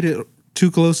 oops, I made it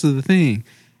too close to the thing,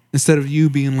 instead of you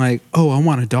being like, oh, I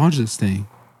want to dodge this thing.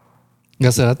 Like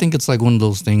I said, I think it's like one of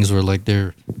those things where like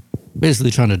they're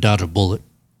basically trying to dodge a bullet.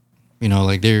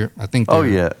 Like I think. Oh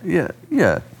they're-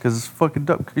 yeah. Because it's fucking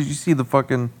dumb. Because you see the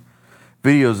fucking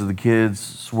videos of the kids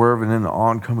swerving into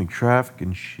oncoming traffic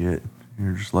and shit. And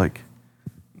you're just like,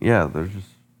 yeah, they're just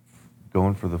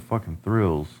going for the fucking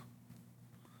thrills.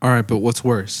 All right, but what's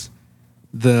worse,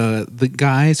 the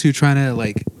guys who trying to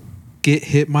like get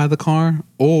hit by the car,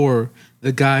 or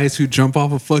the guys who jump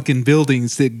off of fucking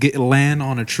buildings to land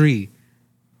on a tree?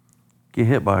 Get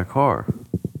hit by a car.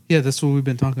 Yeah, that's what we've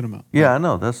been talking about. Yeah, I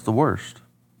know. That's the worst.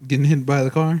 Getting hit by the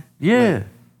car, Yeah.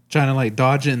 trying to like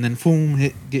dodge it and then boom,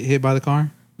 get hit by the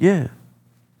car. Yeah.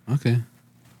 Okay.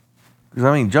 Because,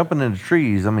 I mean, jumping into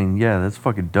trees, I mean, yeah, that's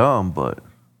fucking dumb, but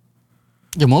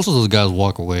Yeah, most of those guys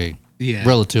walk away Yeah.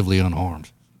 relatively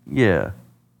unharmed. yeah,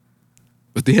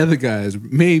 But the other guys,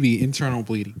 maybe internal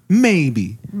bleeding.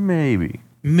 Maybe.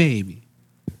 maybe.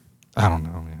 I don't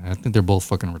know, man. I think they're both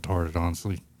fucking retarded,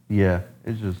 honestly. Yeah,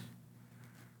 it's just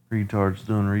retards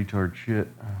doing retard shit.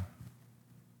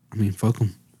 I mean, fuck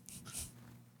them.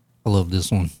 I love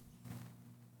this one.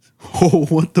 Oh,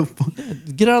 what the fuck?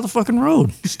 Get out of the fucking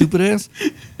road, stupid ass.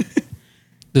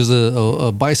 There's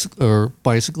a bicycle or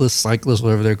bicyclist, cyclist,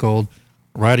 whatever they're called,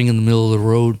 riding in the middle of the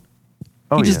road.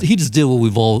 Oh, He just did what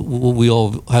we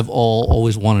all have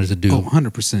always wanted to do. Oh,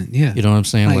 100%. Yeah. You know what I'm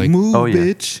saying? Like, Like, move, Oh, yeah.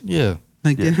 bitch. yeah,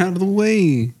 Like, get out of the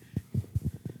way.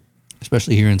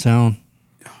 especially here in town.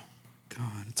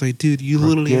 God, it's like, dude, you Bro,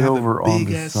 literally get have over a on big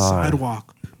the ass side.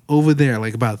 sidewalk over there,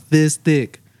 like about this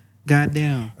thick.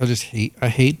 Goddamn. I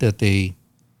hate that they.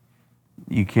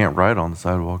 You can't ride on the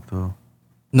sidewalk, though.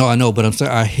 No, I know, but I'm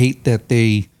saying I hate that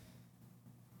they.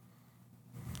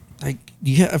 Like,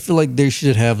 I feel like they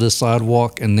should have the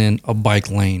sidewalk and then a bike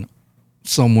lane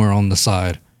somewhere on the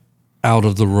side, out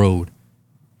of the road.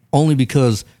 Only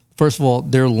because, first of all,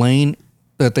 their lane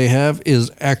that they have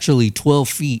is actually 12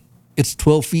 feet. It's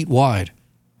 12 feet wide,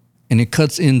 and it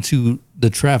cuts into the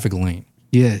traffic lane.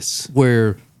 Yes.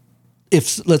 Where,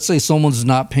 if let's say someone's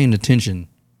not paying attention,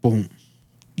 Boom.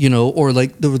 you know, or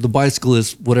like the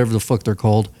bicyclist, whatever the fuck they're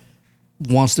called,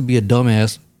 wants to be a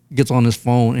dumbass, gets on his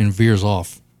phone and veers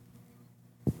off.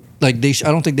 Like I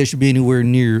don't think they should be anywhere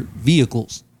near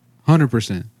vehicles.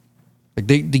 100%. Like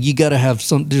you got to have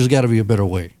some. There's got to be a better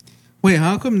way. Wait,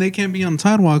 how come they can't be on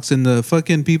sidewalks and the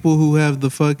fucking people who have the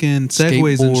fucking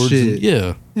segways and Skateboards shit?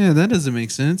 yeah. Yeah, that doesn't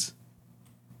make sense.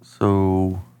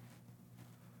 So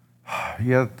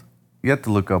you have to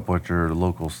look up what your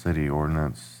local city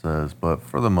ordinance says, but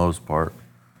for the most part,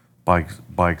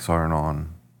 bikes aren't on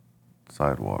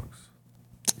sidewalks.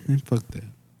 Man, fuck that.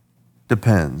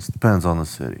 Depends on the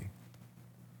city.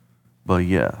 But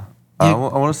yeah, I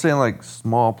want to say in like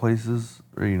small places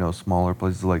or smaller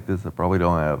places like this that probably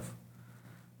don't have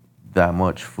that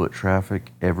much foot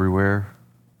traffic everywhere.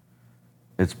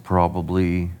 It's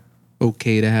probably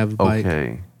Okay to have a bike.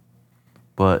 okay.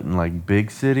 But in like big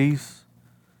cities,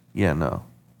 yeah, no.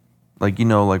 Like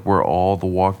like where all the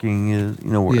walking is,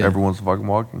 where Yeah. everyone's fucking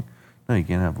walking. No, you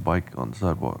can't have a bike on the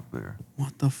sidewalk there.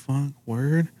 What the fuck?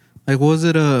 Word? Like, was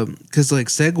it because like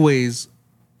segways?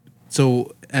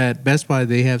 So at Best Buy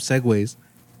they have segways,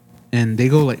 and they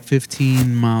go like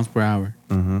 15 miles per hour.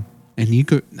 Mm-hmm.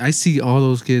 And I see all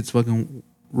those kids fucking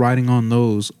riding on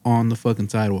those on the fucking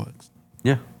sidewalks.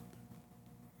 Yeah.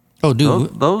 Oh,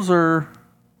 dude. Those are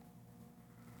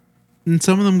And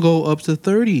some of them go up to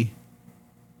 30.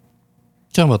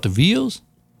 Talking about the Vios?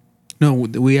 No,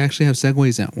 we actually have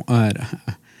segways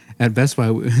at Best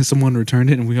Buy. Someone returned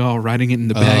it and we all riding it in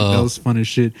the back. That was fun as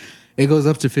shit. It goes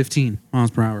up to 15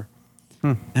 miles per hour.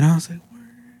 And I was like, word.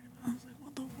 I was like,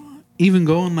 what the fuck? Even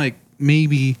going like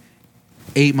maybe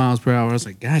 8 miles per hour. I was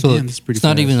like, God So damn, this is pretty it's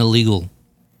not fast. even illegal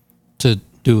to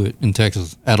do it in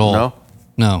Texas at all. No?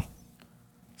 No.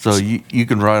 So you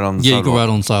can ride on the Yeah, sidewalk. you can ride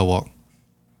on the sidewalk.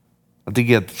 I think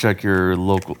you have to check your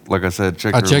local, like I said,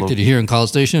 check I your checked local. it here in College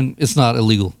Station. It's not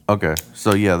illegal. Okay.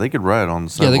 So yeah, they could ride on the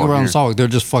sidewalk. Yeah, they can ride on here. the sidewalk. They're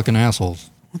just fucking assholes.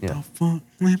 What Yeah. the fuck?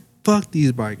 Man, fuck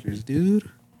these bikers, dude.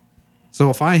 So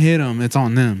if I hit them, it's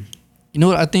on them. You know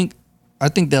what? I think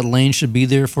that lane should be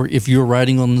there for if you're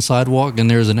riding on the sidewalk and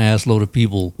there's an ass load of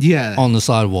people Yeah. on the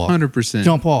sidewalk. 100%.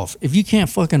 Jump off. If you can't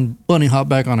fucking bunny hop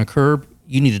back on a curb,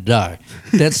 you need to die.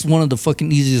 That's one of the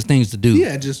fucking easiest things to do.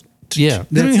 Yeah, just. Yeah. You don't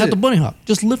That's even have it. to bunny hop.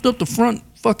 Just lift up the front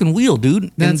fucking wheel, dude.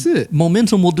 and That's it.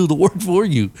 Momentum will do the work for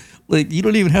you. Like, you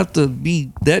don't even have to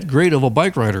be that great of a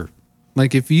bike rider.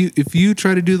 Like if you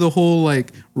try to do the whole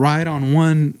like ride on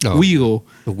one Oh. wheel,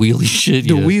 The wheelie shit.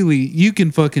 the yeah. wheelie, you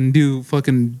can fucking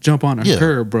jump on a Yeah.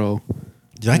 curb, bro.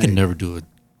 Dude, I can never do a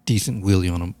decent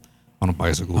wheelie on a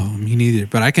bicycle. Me neither.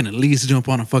 But I can at least jump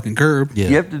on a fucking curb. Yeah.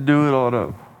 You have to do it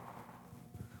on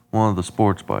one of the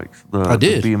sports bikes. I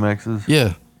did. The BMXs.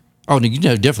 Yeah. Oh, no,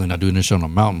 you're definitely not doing this shit on a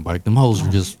mountain bike. Them hoes were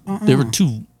just, they were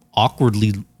too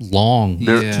awkwardly long.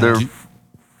 They're Yeah. they're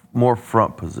more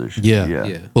front position. Yeah.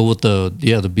 Yeah. But with the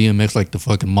BMX, like the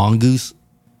fucking mongoose,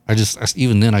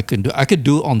 even then I couldn't do it. I could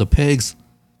do it on the pegs,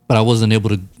 but I wasn't able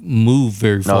to move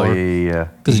very No, far. yeah.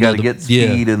 'Cause You you know got to the- get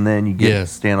speed, yeah. and then you Yeah.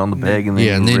 stand on the peg, and then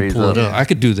Yeah, and you then raise pull it up. I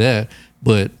could do that,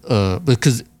 but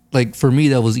because like for me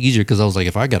that was easier because I was like,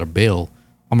 if I got to bail,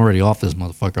 I'm already off this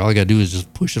motherfucker. All I gotta do is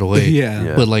just push it away. Yeah.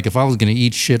 Yeah. But like if I was gonna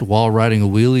eat shit while riding a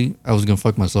wheelie, I was gonna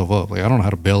fuck myself up. Like I don't know how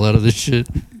to bail out of this shit.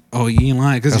 Oh, you ain't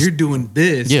lying because you're doing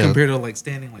this Yeah. compared to like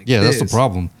standing like Yeah, this. that's the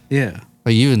problem. Yeah.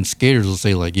 Like even skaters will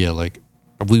say like, yeah, like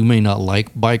we may not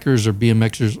like bikers or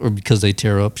BMXers or because they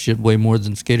tear up shit way more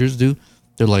than skaters do.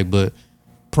 They're like, but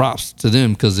props to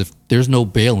them because if there's no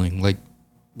bailing, like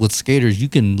with skaters, you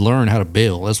can learn how to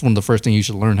bail. That's one of the first things you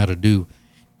should learn how to do.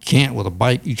 You can't with a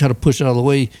bike. You try to push it out of the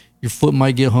way, your foot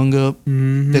might get hung up.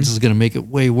 That's just gonna make it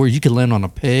way worse. You can land on a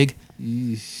peg.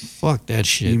 Fuck that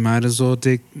shit. You might as well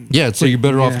take Yeah, so you're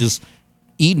better off yeah. just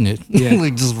eating it. Yeah.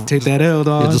 like just take that L,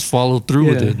 dog. yeah, just follow through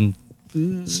with Yeah. it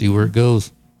and see where it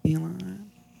goes. You ain't lying.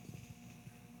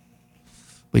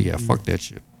 But yeah, fuck that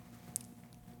shit.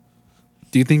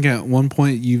 Do you think at one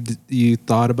point you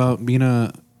thought about being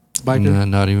a biker? Nah,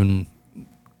 not even,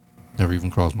 never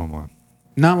even crossed my mind.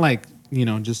 Not like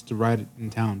just to ride it in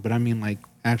town, but I mean like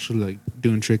actually like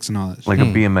doing tricks and all that. like shit.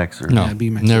 a BMXer. No, Yeah,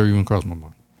 BMX. never even crossed my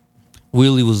mind.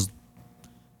 Wheelie was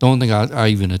the only thing I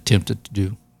even attempted to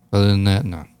do. Other than that,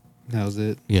 no. That was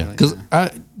it. Yeah, Like, because nah.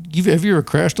 have you ever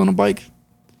crashed on a bike?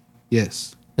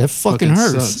 Yes. That fucking Fucking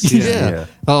hurts. sucks, yeah. Yeah.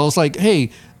 I was like,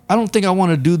 hey, I don't think I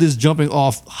want to do this jumping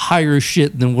off higher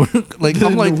shit than we're like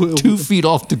I'm like 2 feet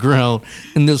off the ground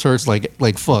and this hurts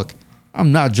like fuck.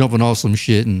 I'm not jumping off some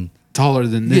shit and taller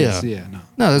than this. Yeah. Yeah, no.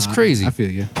 No, that's crazy. I feel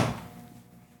you.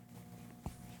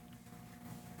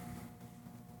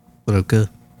 But okay.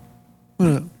 What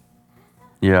up?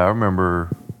 Yeah, I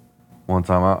remember one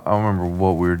time. I remember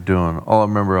what we were doing. All I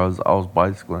remember, I was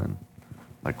bicycling,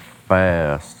 like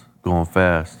going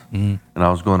fast, and I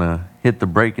was going to hit the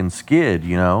brake and skid,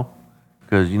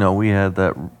 because we had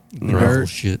that, Gravel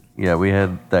shit. yeah, we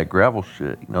had that gravel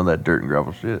shit, that dirt and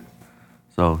gravel shit.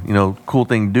 So cool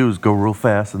thing to do is go real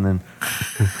fast, and then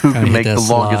who Kinda can hit make that the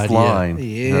longest slide, yeah. line?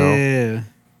 Yeah.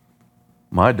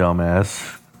 My dumb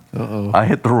ass. Uh-oh. I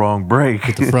hit the wrong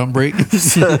brake. The front brake.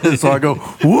 So I go,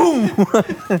 whoom!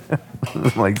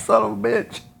 Like, son of a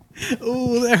bitch.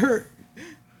 Oh, that hurt.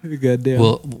 Goddamn.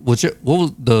 Well, what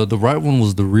was the right one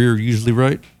was the rear usually,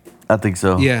 right? I think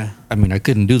so. yeah. I mean, I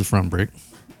couldn't do the front brake.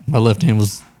 My left hand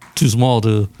was too small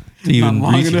to even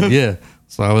long reach it. enough? Yeah.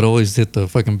 So I would always hit the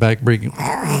fucking back brake.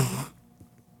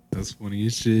 That's funny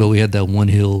as shit. But we had that one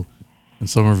hill in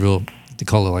Somerville. They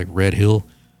call it like Red Hill.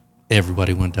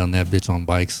 Everybody went down that bitch on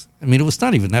bikes. I mean, it was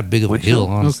not even that big of Which a hill,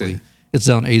 hill? honestly. Okay. It's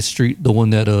down 8th Street, the one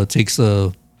that takes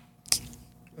damn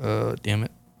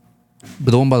it.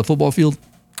 But the one by the football field?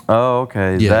 Oh,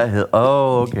 okay. Yeah. That hill.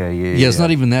 Oh, okay. Yeah. Yeah, it's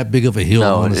not even that big of a hill,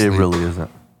 No, honestly. it really isn't.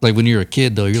 Like when you're a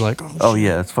kid, though, you're like, Oh,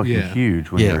 yeah. It's fucking Yeah.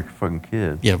 huge when Yeah. you're a fucking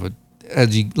kid. yeah, but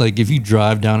as you, like, if you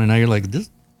drive down it now, you're like, this,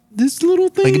 This little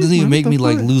thing. like, it doesn't even what make the me,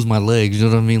 like, fuck? lose my legs. You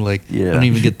know what I mean? Like, Yeah. I don't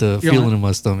even get the You're feeling like, in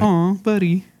my stomach. Aw,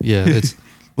 buddy. Yeah, it's,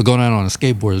 but going out on a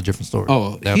skateboard is a different story.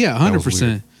 Oh, That- yeah, that was 100%.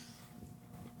 weird.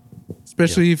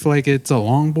 Especially if, like, it's a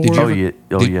longboard. Did you Oh, ever- yeah.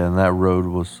 Oh, did- yeah. And that road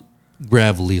was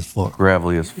Gravelly as fuck.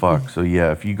 gravelly as fuck. So,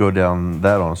 yeah, if you go down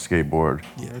that on a skateboard,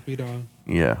 RP dog.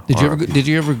 yeah. Did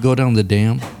you ever go down the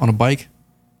dam on a bike?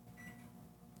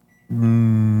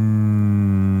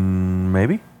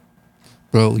 Maybe?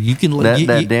 Bro, you can like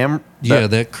That dam? Yeah,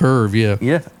 that curve, yeah.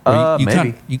 Yeah. Where you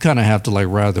Maybe. you kind of have to like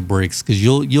ride the brakes because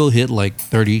you'll hit like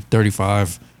 30,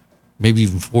 35, maybe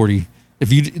even 40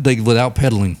 if you like without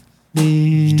pedaling.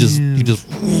 You just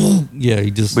yeah,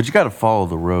 you just But you got to follow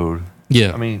the road.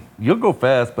 yeah. I mean, you'll go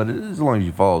fast, but as long as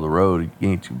you follow the road, it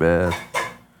ain't too bad.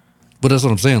 But that's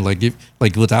what I'm saying. Like if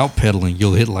like without pedaling,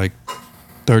 you'll hit like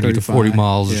 30 to 40 35,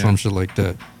 miles or yeah. some shit like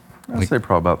that. I'd Like- say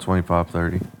probably about 25,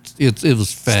 30. It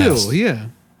was fast, Still, yeah.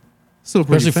 Still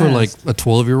pretty especially for like fast. a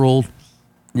 12-year-old.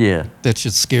 Yeah. That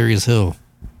shit's scary as hell.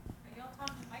 Are y'all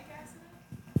talking bike accident?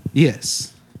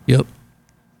 Yes. Yep.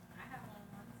 I had one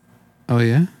once. Oh,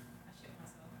 yeah?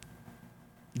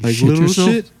 I shit myself. Like Shit literal yourself?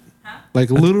 shit? Huh? Like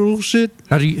literal shit?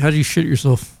 How do you shit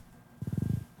yourself?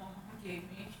 My mom gave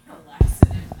me a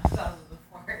accident. I thought it was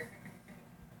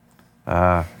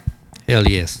a fart. Hell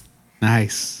yes.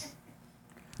 Nice.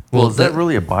 Well, is that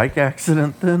really a bike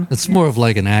accident then? It's more of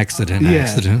like an accident.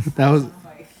 Accident. That was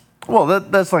Bike. Well,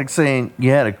 that's like saying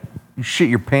you shit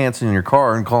your pants in your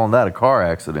car and calling that a car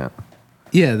accident.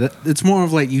 it's more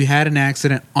of like you had an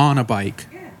accident on a bike.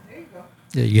 Yeah, there you go.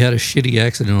 Yeah, you had a shitty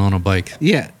accident on a bike.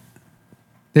 Yeah.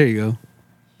 There you go.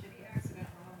 Shitty accident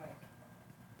on a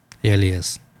bike. Hell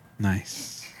yes.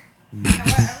 Nice. Have I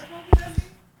ever told you that? Steve?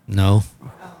 No.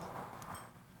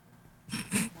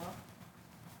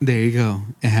 There you go.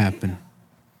 It happened.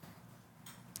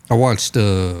 I watched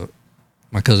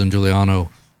my cousin Giuliano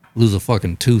lose a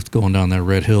fucking tooth going down that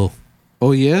red hill.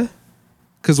 Oh yeah?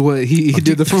 Cause what he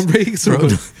did the front brakes or Bro,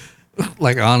 what?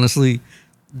 like honestly,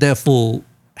 that fool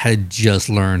had just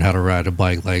learned how to ride a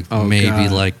bike like Oh, maybe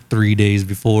God. like 3 days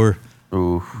before.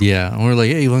 Oof. Yeah. And we're like,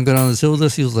 hey, you want to go down this hill with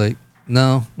us? He was like,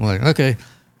 no. I'm like, okay,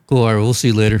 cool. All right, we'll see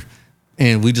you later.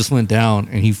 And we just went down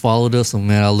and he followed us. And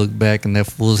man, I looked back and that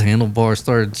fool's handlebar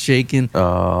started shaking.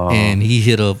 And he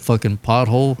hit a fucking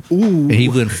pothole. Ooh. And he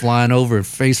went flying over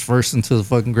face first into the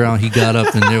fucking ground. He got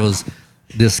up and there was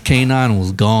this canine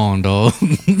was gone, dog.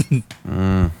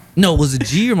 No, was it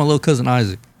G or my little cousin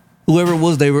Isaac? Whoever it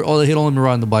was, they had only been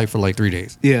riding the bike for like 3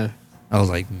 days. Yeah. I was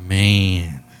like,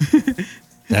 man,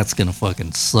 that's gonna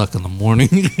fucking suck in the morning.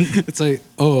 It's like,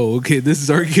 oh, okay, this is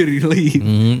our cue to leave.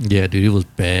 Yeah, dude, it was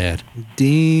bad. Damn.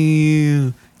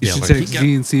 You Yeah, should like, he text got-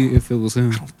 G and see if it was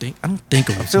him. I don't think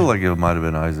it I was. feel him. like it might have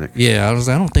been Isaac. Yeah, I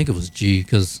don't think it was G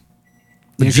because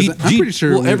Yeah, 'cause I'm pretty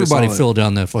sure Well, we just everybody saw it. fell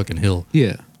down that fucking hill.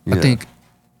 Yeah. I Yeah. think.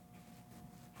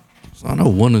 So I know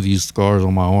one of these scars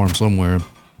on my arm somewhere.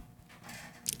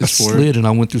 I It's for it. slid and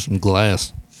I went through some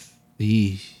glass,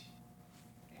 Eesh.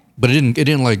 but it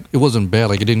didn't like it wasn't bad.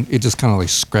 Like it just kind of like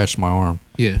scratched my arm.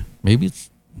 Yeah. Maybe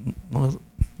it's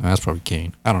that's probably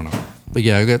cane. I don't know. But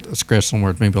yeah, I got a scratch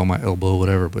somewhere, maybe on my elbow, or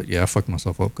whatever. But yeah, I fucked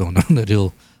myself up going down that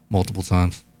hill multiple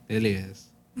times. It is.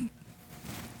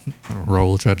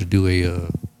 Raul tried to do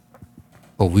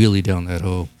a wheelie down that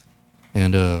hole,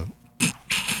 and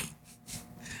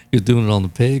He was doing it on the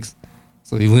pegs.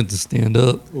 So he went to stand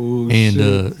up, Oh, and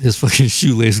shit. his fucking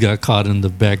shoelace got caught in the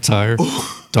back tire.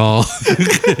 Dog.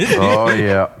 Oh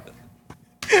yeah.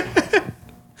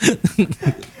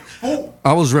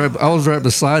 I was right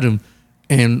beside him,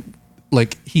 and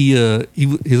like he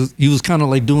was kind of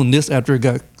like doing this after it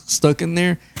got stuck in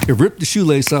there. It ripped the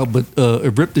shoelace out, but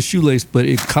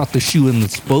it caught the shoe in the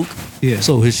spoke. Yeah.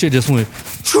 So his shit just went,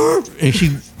 and she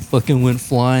fucking went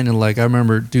flying. And like I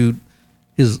remember, dude,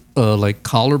 his like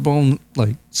collarbone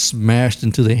like smashed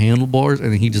into the handlebars,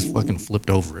 and then he just fucking flipped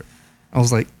over it. I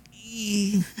was like,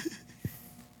 "Ee."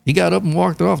 He got up and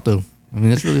walked off though. I mean,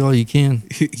 that's really all you can.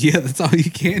 Yeah, that's all you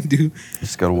can do.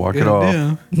 Just gotta walk it off.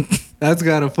 Damn. That's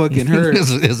gotta fucking hurt.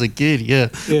 as a kid, yeah.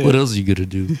 Yeah. What else are you gonna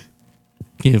do?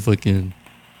 Can't fucking,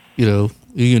 you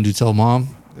gonna do tell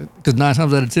mom? Because 9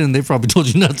 times out of 10, they probably told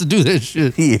you not to do that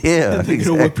shit. Yeah. They're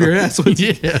gonna whip your ass with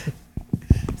you. Yeah.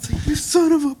 You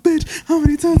son of a bitch. How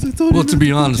many times I told you? Well, to not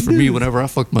be honest, for fucking me, do this? whenever I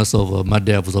fucked myself up, my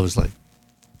dad was always like,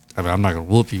 I mean, I'm not gonna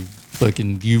whoop you.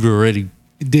 Fucking, you've already,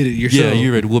 You did it yourself. yeah,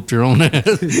 you already whooped your own ass.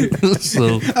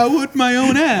 So I whipped my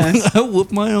own ass. I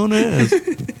whooped my own ass.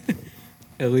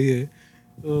 Hell yeah.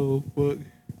 Oh fuck.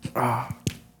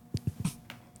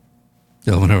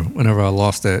 Yeah, whenever I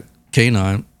lost that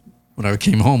canine, when I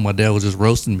came home, my dad was just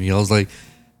roasting me. I was like,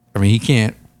 I mean, he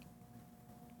can't.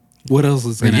 What else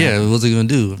is gonna Yeah, happen? what's he gonna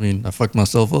do? I mean, I fucked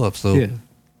myself up. So Yeah.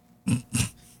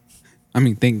 I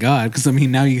mean, thank God, because I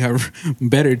mean, now you got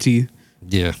better teeth.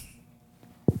 yeah.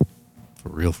 For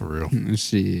real, for real.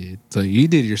 Shit. So you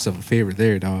did yourself a favor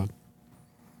there, dog.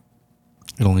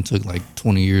 It only took like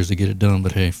 20 years to get it done,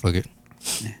 but hey, fuck it.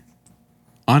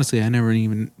 Honestly, I never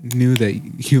even knew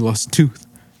that you lost a tooth.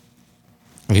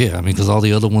 Yeah, I mean, because all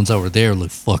the other ones that were there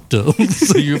look fucked up.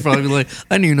 So you're probably like,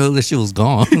 I didn't even know that shit was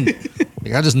gone.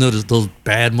 Like, I just noticed those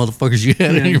bad motherfuckers you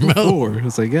had in your mouth. before.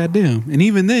 It's like, goddamn. And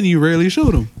even then, you rarely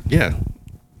showed them. Yeah.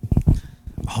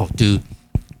 Oh, dude.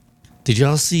 Did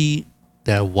y'all see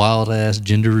that wild ass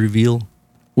gender reveal?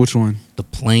 Which one? The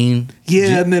plane.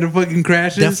 Yeah, and then it fucking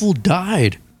crashes. That fool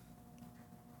died.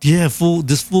 Yeah, fool.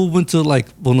 This fool went to like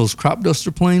one of those crop duster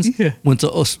planes. Yeah. Went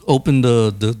to open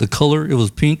the color. It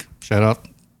was pink. Shout out.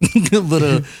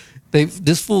 But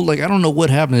this fool, like, I don't know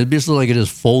what happened. It basically like it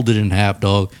just folded in half,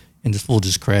 dog, and this fool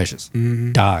just crashes,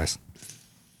 dies.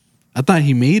 I thought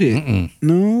he made it.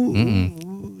 No.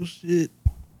 Oh, shit.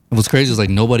 And what's crazy is like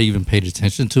nobody even paid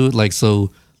attention to it. Like,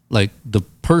 so like the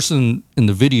person in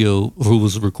the video who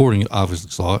was recording it obviously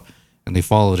saw it and they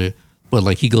followed it. But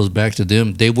like he goes back to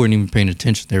them, they weren't even paying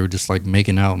attention. They were just like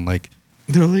making out and like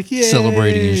They're like, yeah.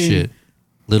 celebrating and shit.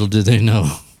 Little did they know.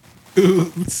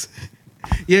 Oops.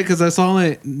 Yeah, because I saw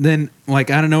it. Then, like,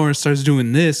 out of nowhere, it starts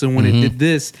doing this. And when it did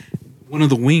this, one of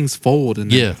the wings fold.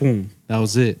 And then, Yeah. boom. That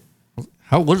was it.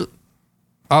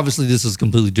 Obviously this is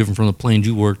completely different from the planes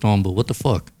you worked on, but what the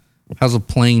fuck? How's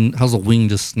a wing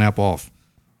just snap off?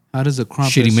 How does a crop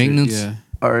Shitty duster- maintenance? Yeah.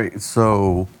 All right.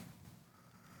 So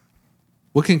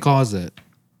What can cause that?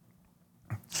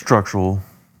 structural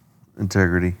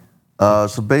integrity.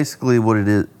 So basically, what it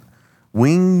is,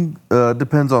 wing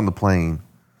depends on the plane,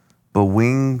 but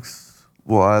wings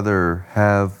will either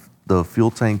have the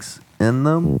fuel tanks in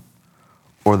them,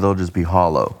 or they'll just be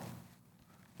hollow.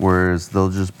 Whereas they'll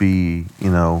just be,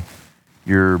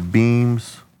 your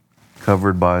beams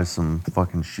covered by some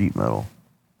fucking sheet metal.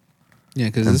 Yeah,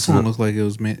 because And this so- one looked like it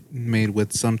was made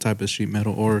with some type of sheet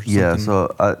metal or something. Yeah,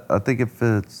 so I think it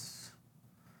fits.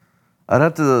 I'd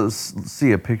have to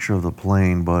see a picture of the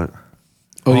plane, but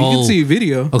Oh, you Oh. can see a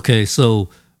video. Okay, so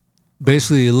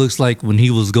basically it looks like when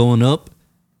he was going up,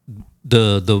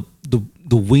 the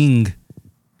wing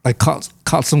like caught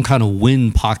some kind of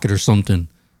wind pocket or something.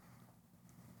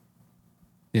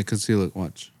 Yeah, because see, look,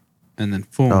 watch. And then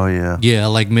boom. oh yeah. Yeah,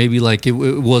 like maybe like it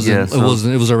wasn't Yeah, so-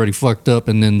 it was already fucked up,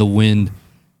 and then the wind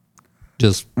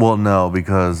just Well, no,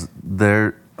 because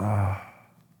there's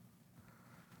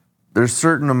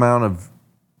certain amount of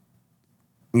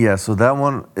so that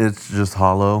one it's just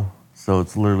hollow, so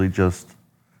it's literally just,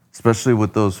 especially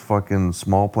with those fucking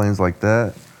small planes like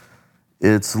that,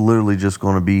 it's literally just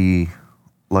going to be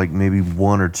like maybe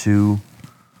one or two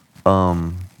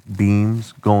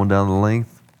beams going down the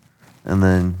length, and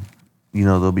then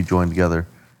they'll be joined together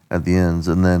at the ends,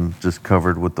 and then just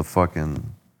covered with the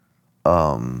fucking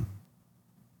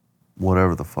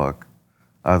whatever the fuck,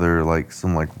 either like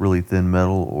some like really thin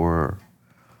metal or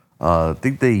I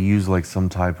think they use like some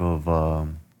type of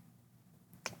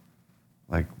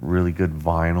like really good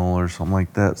vinyl or something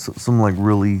like that. So, some like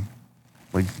really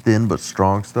like thin but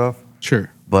strong stuff. Sure.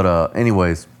 But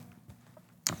anyways,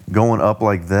 going up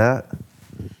like that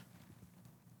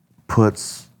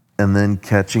puts and then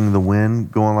catching the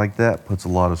wind going like that puts a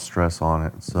lot of stress on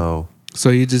it. So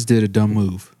you just did a dumb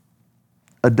move.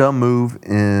 a dumb move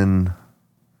in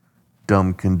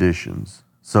dumb conditions.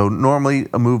 So normally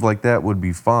a move like that would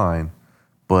be fine,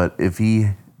 but if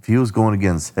he was going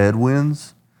against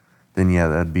headwinds, then yeah,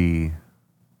 that'd be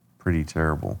pretty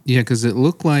terrible. Yeah, because it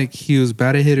looked like he was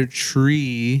about to hit a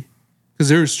tree. Because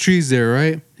there was trees there,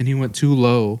 right? And he went too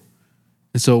low.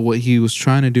 And so what he was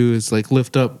trying to do is like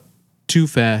lift up too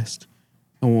fast.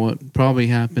 And what probably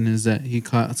happened is that he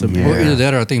caught some Yeah. Or air. either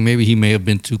that, or I think maybe he may have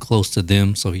been too close to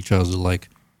them, so he tries to like.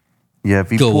 Yeah,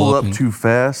 if you Go pull up up and- too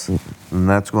fast, then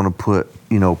that's going to put,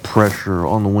 pressure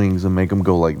on the wings and make them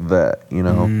go like that,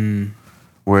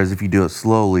 Whereas if you do it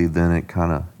slowly, then it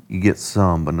kind of, you get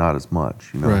some, but not as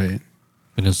much, Right.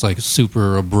 And it's like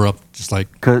super abrupt, just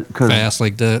like Cause, fast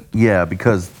like that. Yeah,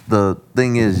 because the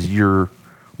thing is, your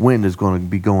wind is going to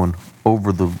be going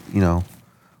over the,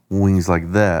 wings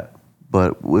like that.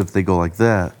 But if they go like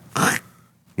that,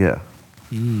 yeah.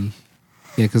 Yeah,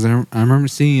 because I remember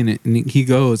seeing it. And he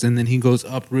goes, and then he goes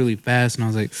up really fast. And I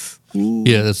was like, ooh.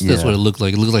 Yeah, that's Yeah. what it looked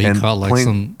like. It looked like he caught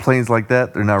like planes like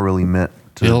that, they're not really meant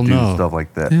to Hell do no. stuff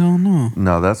like that. Hell no.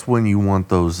 No, that's when you want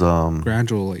those,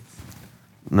 Gradual, like,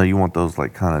 you want those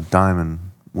like kind of diamond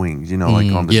wings,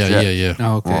 like on the yeah, jet. yeah.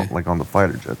 oh, okay. Well, like on the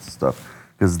fighter jets and stuff.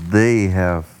 Because they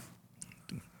have,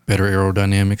 Better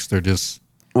aerodynamics. They're just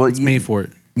well, it's made for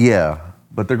it. Yeah,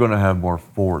 but they're going to have more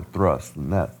forward thrust than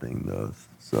that thing does.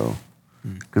 So,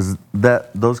 because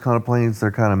those kind of planes,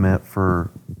 they're kind of meant for.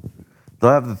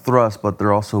 They'll have the thrust, but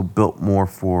they're also built more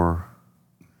for.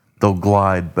 They'll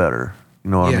glide better.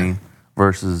 You know what Yeah. I mean?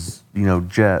 Versus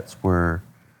jets where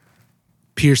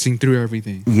Piercing through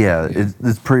everything.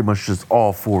 it's pretty much just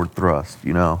all forward thrust.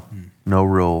 No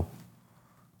real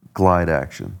glide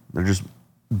action. They're just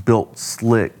built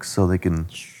slick so they can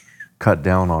cut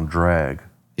down on drag.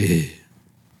 Yeah.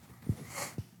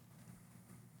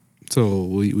 So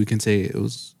we can say it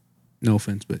was, no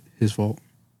offense, but his fault.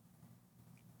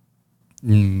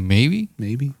 maybe.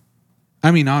 Maybe.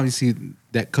 I mean, obviously,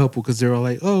 that couple, because they're all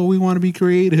like, oh, we want to be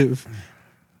creative.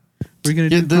 We're going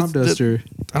to Yeah, do Top Duster.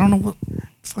 I don't know what.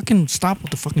 Fucking stop with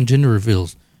the fucking gender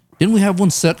reveals. Didn't we have one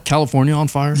set California on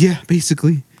fire? Yeah,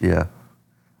 basically. Yeah.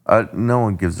 No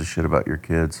one gives a shit about your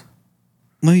kids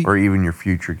Like, or even your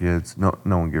future kids. No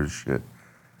one gives a shit.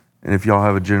 And if y'all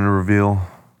have a gender reveal,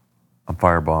 I'm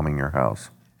firebombing your house.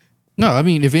 No, I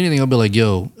mean, if anything, I'll be like,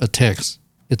 yo, a text.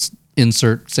 It's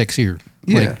insert sex here.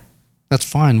 Yeah. Like, that's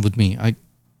fine with me. I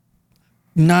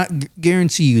not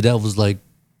guarantee you that was like,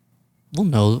 well,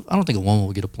 no, I don't think a woman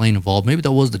would get a plane involved. Maybe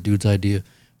that was the dude's idea.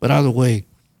 But either way,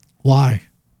 why?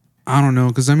 I don't know,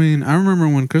 because I mean, I remember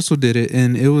when Crystal did it,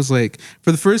 and it was like,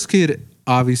 for the first kid,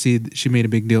 obviously, she made a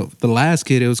big deal. The last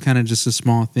kid, it was kind of just a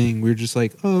small thing. We were just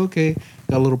like, oh, okay,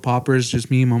 got little poppers, just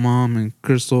me, my mom, and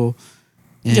Crystal.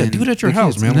 And Yeah, do it at your the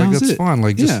house, kids, man. and that Like, was that's it. fine.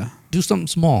 Like, just yeah, do something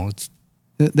small. It's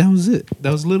that was it.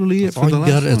 That was literally it that's for all the you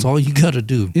last got. That's one. all you got to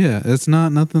do. Yeah, it's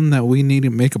not nothing that we need to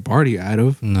make a party out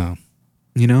of, No.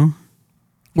 you know?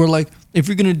 Or like, if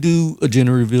you're gonna do a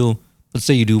gender reveal, let's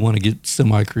say you do want to get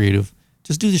semi-creative,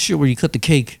 just do the shit where you cut the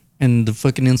cake and the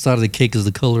fucking inside of the cake is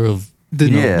the color of The-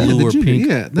 Yeah. blue the or gender, pink,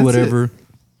 yeah, that's or whatever.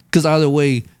 Because either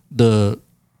way, the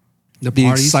The the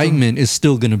party stuff. excitement is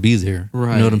still gonna be there. You know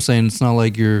what I'm Right. saying? It's not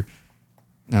like you're.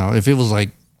 Now, if it was like,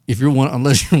 if you're one,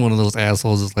 unless you're one of those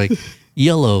assholes, it's like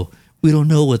yellow. We don't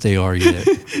know what they are yet,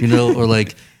 or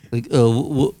like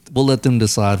we'll let them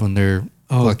decide when they're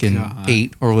fucking God.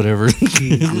 8 or whatever.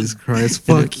 Jesus Christ,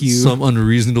 And fuck at you. Some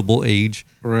unreasonable age.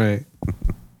 Right.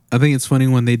 I think it's funny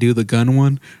when they do the gun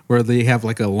one where they have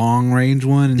like a long range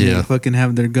one and they Yeah. fucking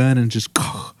have their gun and just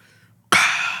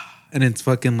and it's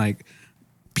fucking like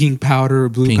pink powder or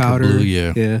blue Pink or powder. blue,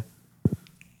 yeah. Yeah.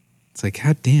 It's like,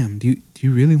 God damn, do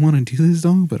you really want to do this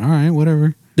though? But all right,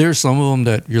 whatever. There's some of them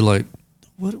that you're like,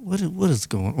 what is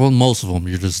going? Well, most of them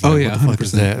you're just like, Oh, yeah, what the fuck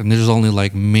is 100%. that? And there's only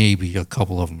like maybe a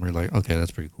couple of them where you're like, okay,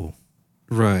 that's pretty cool.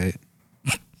 Right.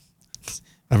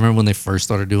 I remember when they first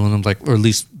started doing them, like, or at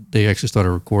least they actually started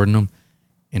recording them,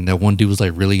 and that one dude was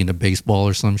like really into baseball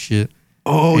or some shit.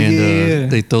 Oh And yeah.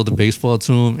 they throw the baseball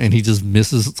to him, and he just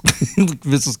misses,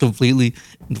 misses completely.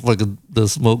 And fucking the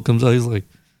smoke comes out. He's like,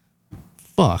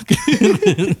 "Fuck!"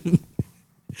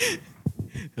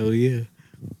 Hell yeah.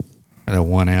 And that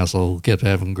one asshole who kept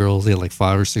having girls. He had like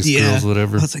 5 or 6 girls,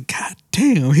 whatever. I was like, God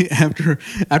damn.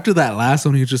 After that last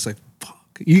one, he was just like, fuck.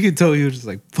 You can tell he was just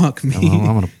like, fuck me. I'm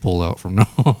gonna pull out from now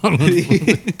on.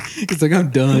 It's like, I'm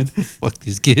done. Fuck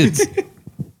these kids.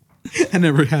 I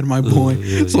never had my boy.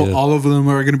 yeah, so yeah. all of them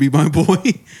are going to be my boy.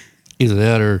 Either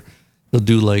that or they'll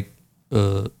do like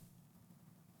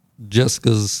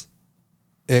Jessica's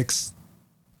ex,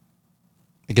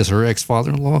 I guess her ex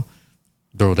father-in-law.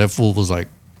 Bro, that fool was like,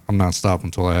 I'm not stopping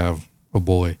until I have a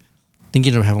boy. I think he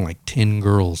ended up having like 10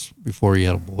 girls before he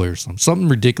had a boy or something. Something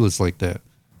ridiculous like that.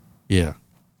 Yeah.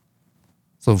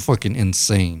 So fucking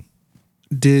insane.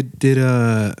 Did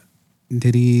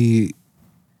he?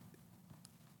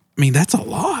 I mean, that's a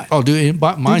lot. Oh, dude,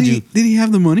 and mind you, Did he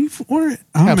have the money for it?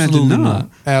 I absolutely imagine not.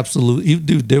 Absolutely.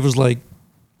 Dude, there was like,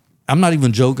 I'm not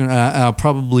even joking. I'm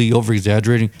probably over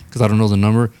exaggerating because I don't know the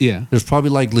number. Yeah. There's probably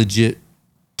like legit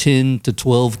 10 to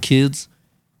 12 kids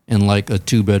in like a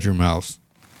 2-bedroom house.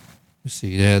 You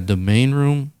see, they had the main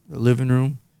room, the living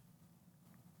room,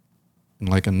 and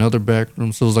like another back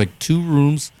room. So it was like 2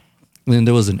 rooms. And then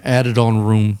there was an added on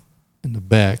room in the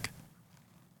back.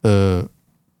 And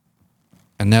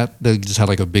that they just had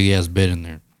like a big ass bed in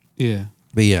there. Yeah.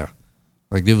 But yeah,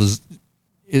 like it was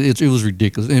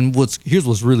ridiculous. And here's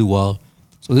what's really wild.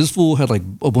 So this fool had like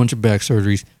a bunch of back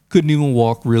surgeries, couldn't even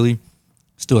walk really,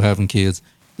 still having kids.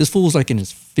 This fool was like in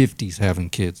his 50s having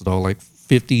kids, though, like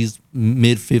 50s,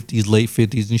 mid 50s, late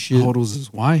 50s and shit. How old was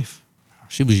his wife?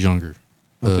 She was younger.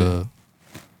 Okay.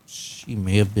 She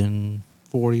may have been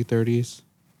 40, 30s,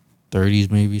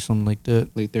 30s, maybe something like that.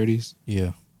 late 30s.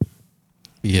 Yeah,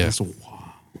 yeah. That's wild.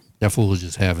 That fool was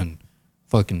just having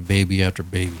fucking baby after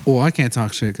baby. Well, I can't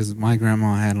talk shit because my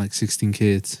grandma had like 16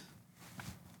 kids.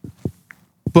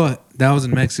 But that was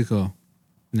in Mexico.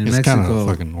 And in It's Mexico, kind of a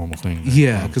fucking normal thing.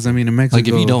 yeah, because I mean, in Mexico, Like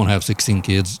if you don't have 16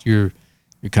 kids, you're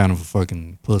kind of a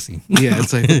fucking pussy. yeah,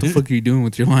 it's like, what the fuck are you doing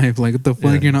with your life? Like, what the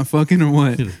fuck? Yeah. You're not fucking or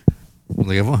what?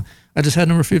 Like I just had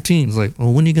number 15. It's like,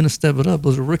 well, when are you gonna step it up?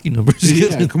 Those are rookie numbers.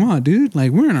 Yeah, come on, dude.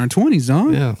 Like, we're in our 20s,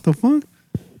 dog. Yeah. What the fuck?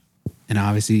 And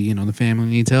obviously, you know, the family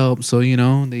needs help. So, you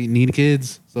know, they need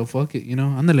kids. So, fuck it, you know,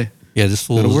 ándale. Yeah, this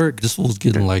Gotta fool work. this fool's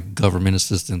getting like government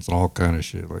assistance and all kind of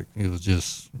shit. Like it was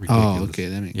just ridiculous. Oh, okay.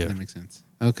 That Yeah. makes sense.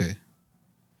 Okay.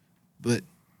 But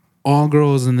all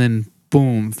girls and then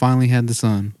boom, finally had the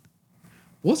son.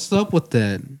 What's up with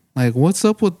that? Like, what's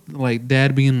up with like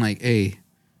dad being like, hey,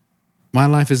 my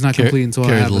life is not complete until I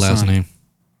carries have the a last son. name.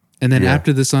 And then Yeah.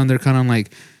 after the son, they're kind of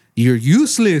like, you're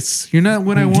useless. You're not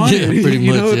what I wanted. Yeah, pretty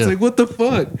you know, much, it's yeah. like, what the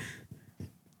fuck?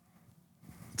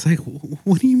 It's like,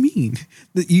 what do you mean?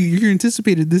 That you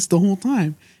anticipated this the whole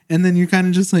time. And then you're kind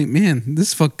of just like, man,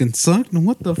 this fucking sucked. And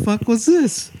what the fuck was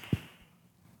this?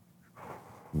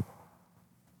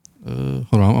 Hold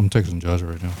on, I'm texting Josh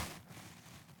right now.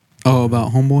 Oh,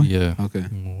 about homeboy? Yeah. Okay.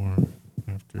 More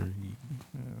after he.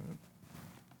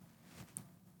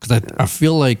 Because I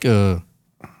feel like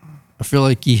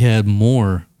he had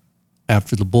more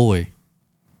after the boy.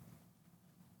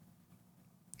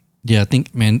 Yeah, I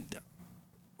think, man.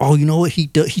 Oh, you know what he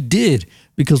did,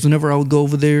 because whenever I would go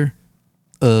over there,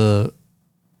 to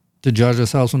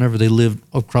Jaja's house, whenever they lived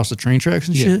across the train tracks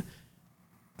and Yeah. shit,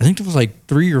 I think there was like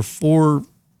 3 or 4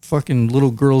 fucking little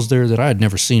girls there that I had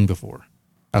never seen before.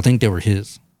 I think they were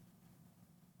his.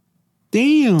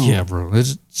 Damn. Yeah, bro,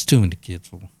 it's too many kids.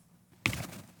 Fool.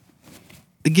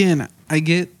 Again, I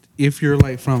get if you're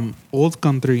like from old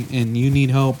country and you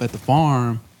need help at the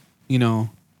farm, you know,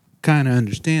 kind of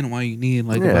understand why you need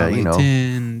like Yeah, about you like know.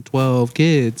 10, 12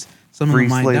 kids. Some of Free them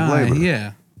might slave die. labor.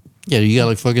 Yeah. Yeah, you got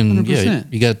like fucking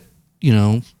 100%. you got, you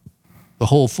know, the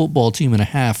whole football team and a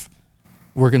half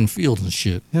working the fields and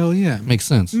shit. Hell yeah. Makes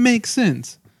sense. Makes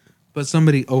sense. But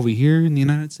somebody over here in the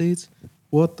United States,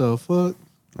 what the fuck?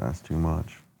 That's too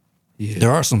much. Yeah.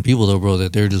 There are some people though, bro,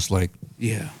 that they're just like,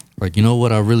 Yeah. you know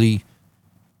what, I really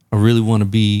want to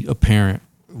be a parent,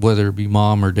 whether it be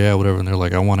mom or dad, whatever, and they're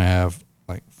like, I want to have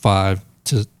like 5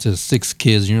 to 6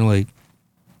 kids, and you're like,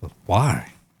 but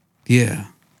why? Yeah.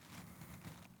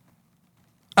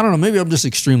 I don't know, maybe I'm just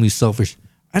extremely selfish.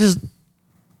 I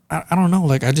don't know,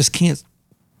 like I just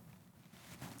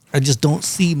don't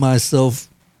see myself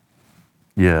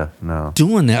Yeah, no.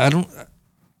 doing that. I don't,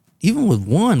 even with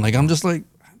one, like I'm just like,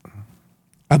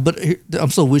 I'm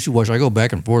so wishy-washy. I go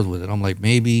back and forth with it. I'm like,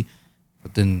 maybe,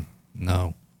 but then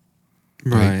no.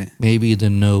 Like, Right. maybe,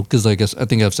 then no. Because I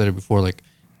think I've said it before, like,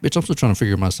 bitch, I'm still trying to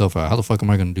figure myself out. How the fuck am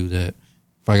I going to do that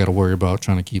if I got to worry about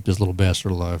trying to keep this little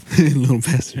bastard alive? Little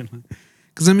bastard.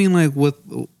 Because I mean, like with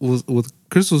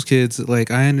Crystal's kids,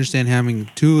 like I understand having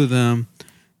 2 of them,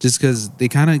 just because they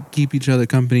kind of keep each other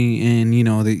company, and you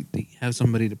know they have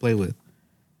somebody to play with.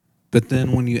 But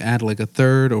then when you add like a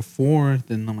 3rd or 4th,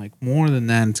 and then like more than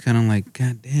that, it's kind of like,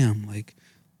 god damn, like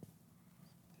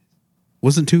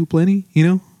wasn't 2 plenty, you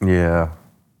know? Yeah.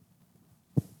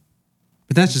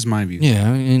 But that's just my view. Yeah,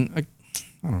 I mean, I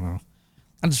don't know.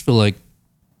 I just feel like,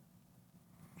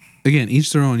 Again,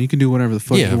 each their own. You can do whatever the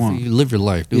fuck yeah, you want. you live your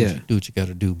life. Do Yeah. what you got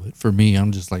to do. But for me,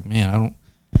 I'm just like, man,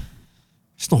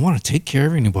 just don't want to take care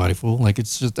of anybody, fool. Like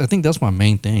it's just, I think that's my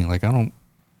main thing. Like I don't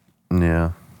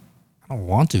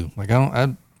want to. Like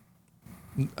I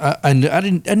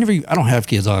don't have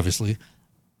kids, obviously.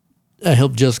 I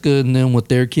helped Jessica and them with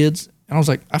their kids, and I was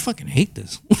like, I fucking hate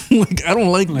this. Like I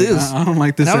don't like this. I don't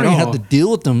like this And I at don't even all. have to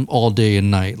deal with them all day and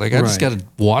night. Like I just Right. got to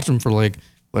watch them for like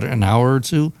an hour or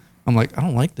two. I'm like, I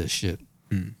don't like this shit.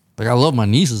 Like I love my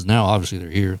nieces now. Obviously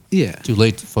they're here. Yeah. Too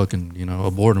late to fucking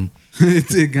abort them.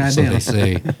 It's a So goddamn. they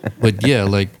say. But yeah,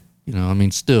 like I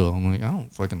mean, still, I'm like, I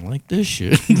don't fucking like this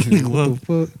shit. What the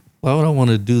fuck? Why would I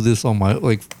want to do this on my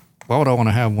like? Why would I want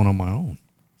to have one on my own?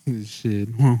 Shit.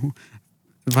 Well,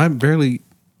 if I barely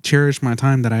cherish my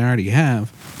time that I already have,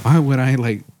 why would I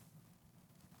like,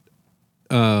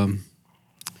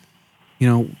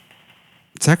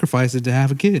 sacrifice it to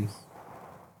have a kid?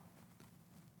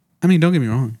 I mean, don't get me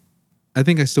wrong. I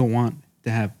think I still want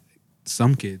to have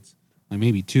some kids, like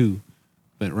maybe 2,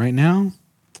 but right now,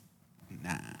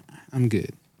 nah, I'm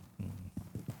good.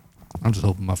 I'm just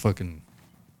hoping my fucking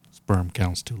sperm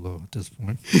count's too low at this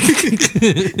point.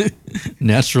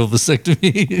 Natural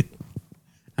vasectomy.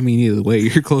 I mean, either way,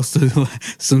 you're close to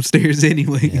some stairs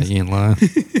anyway. Yeah, you ain't lying.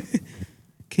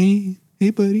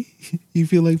 Hey, buddy, you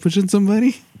feel like pushing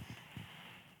somebody?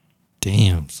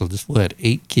 Damn. So this fool had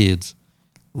 8 kids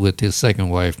with his second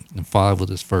wife and 5 with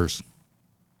his first.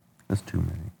 That's too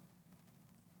many.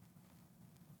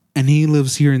 And he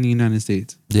lives here in the United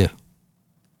States. Yeah.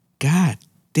 God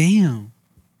damn.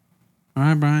 All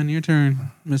right, Brian, your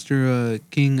turn, Mr.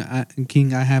 King.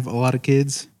 King, I have a lot of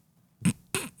kids.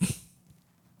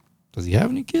 Does he have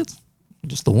any kids?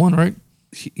 Just the one, right?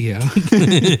 Yeah.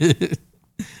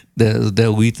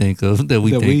 That we think of. That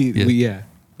we think. Yeah.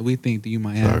 We think that you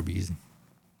might Sorry, have. be easy.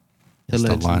 Stop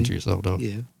lying Allegedly. to yourself, though.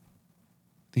 Yeah. I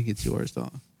think it's yours,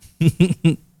 dog.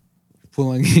 Full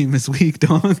on game this week,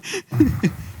 dog.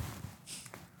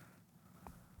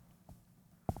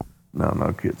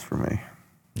 No kids for me.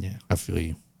 Yeah, I feel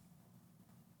you.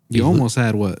 You almost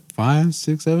had what? 5,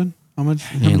 6, 7? How much?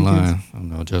 How You ain't many kids? lying. I don't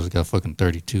know. Jessica got fucking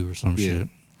 32 or some Yeah. shit.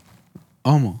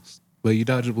 Almost. But you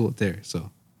dodged a bullet there,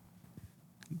 so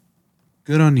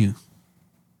good on you.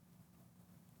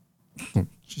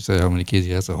 She said how many kids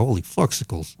he has. I said, holy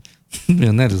fucksicles.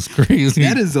 Man, that is crazy.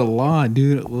 That is a lot,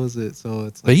 dude. What was it? So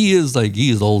it's But like he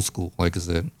is old school, like I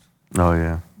said. Oh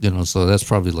yeah. So that's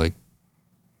probably like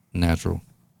natural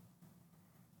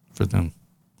for them.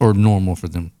 Or normal for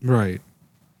them. right.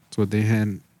 That's what they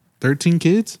had. 13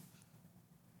 kids.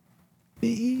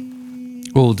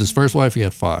 Well, with his first wife, he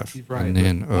had 5. Right. And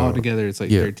then altogether, it's like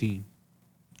yeah. 13.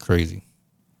 Crazy.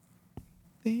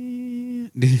 Damn.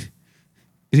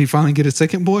 Did he finally get a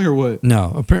second boy or what?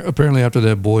 No, apparently after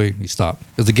that boy, he stopped.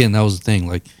 Because again, that was the thing.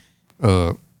 Like,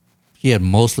 he had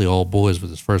mostly all boys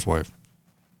with his first wife.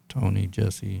 Tony,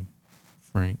 Jesse,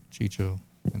 Frank, Chicho,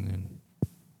 and then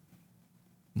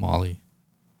Molly.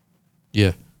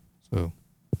 Yeah. So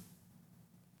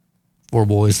 4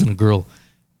 boys and a girl.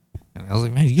 And I was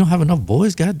like, man, you don't have enough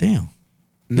boys? Goddamn.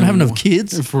 You don't have enough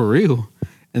kids? For real.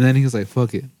 And then he was like,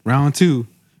 fuck it. Round 2,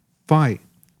 fight.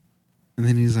 And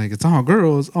then he's like, it's all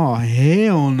girls. Oh,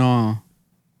 hell no.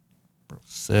 Bro,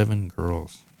 7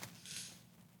 girls.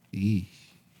 Eesh.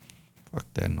 Fuck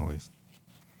that noise.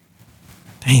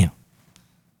 Damn.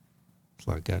 It's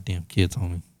like goddamn kids,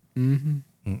 homie. Mm-hmm.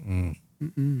 Mm-mm.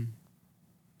 Mm-mm.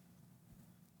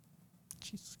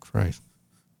 Jesus Christ.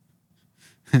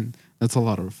 And that's a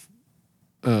lot of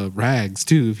rags,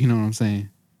 too, if you know what I'm saying.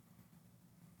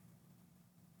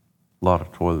 A lot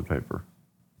of toilet paper.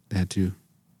 That, too.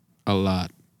 A lot.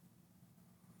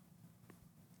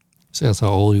 See, that's how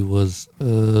old he was.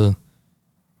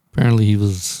 Apparently he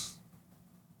was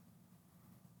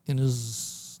in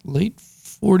his late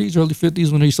 40s, early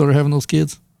 50s when he started having those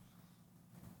kids.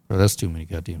 Bro, that's too many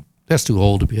goddamn. That's too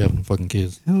old to be having fucking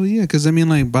kids. Hell yeah. Because, I mean,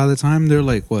 like, by the time they're,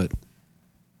 like, what?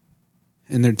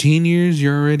 In their teen years,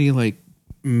 you're already, like,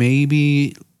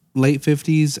 maybe late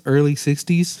 50s, early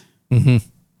 60s. Mm-hmm.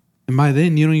 And by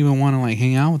then, you don't even want to, like,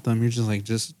 hang out with them. You're just like,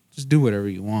 just do whatever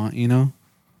you want, you know?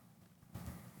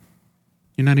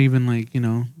 You're not even, like,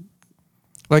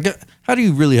 Like, how do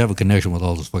you really have a connection with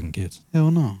all those fucking kids? hell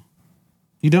no.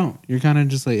 You don't. You're kind of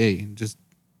just like, hey, just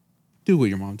do what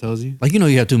your mom tells you. Like, you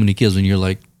have too many kids when you're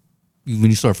like,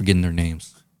 when you start forgetting their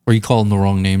names. Or you call them the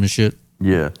wrong name and shit.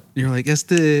 Yeah. You're like, it's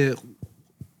the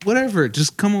whatever.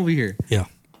 Just come over here. Yeah.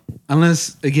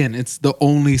 Unless, again, it's the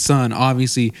only son.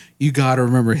 Obviously, you got to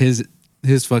remember his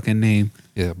fucking name.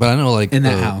 Yeah, but I know, like, In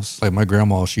that house. like my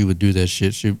grandma, she would do that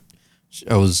shit.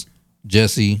 I was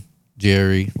Jesse,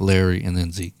 Jerry, Larry, and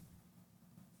then Zeke.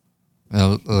 And I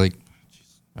was like,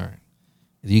 all right,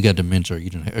 you got dementia,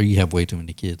 or you have way too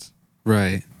many kids.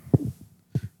 Right.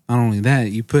 Not only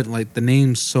that, you put like the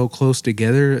names so close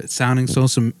together, sounding so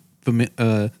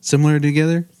similar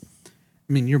together.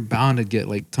 I mean, you're bound to get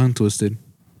like tongue twisted.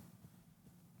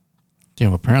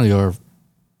 Damn, apparently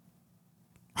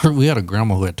we had a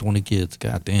grandma who had 20 kids.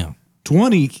 God damn.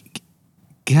 20.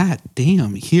 God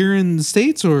damn. Here in the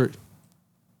States or?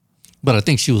 But I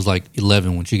think she was like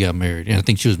 11 when she got married. And I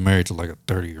think she was married to like a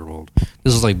 30-year-old.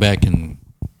 This is like back in,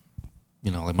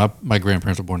 like my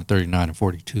grandparents were born in 39 and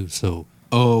 42. So,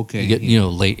 Oh, okay. you get,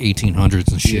 late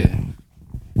 1800s and shit. Yeah.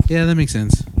 Yeah, that makes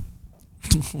sense.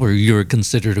 Where you were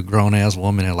considered a grown-ass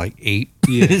woman at like 8.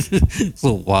 Yeah. It's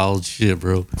a wild shit,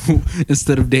 bro.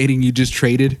 Instead of dating, you just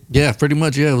traded. Yeah, pretty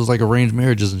much. Yeah, it was like arranged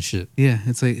marriages and shit. Yeah,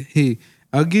 it's like, hey,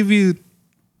 I'll give you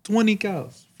 20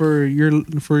 cows for your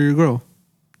girl.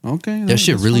 Okay. That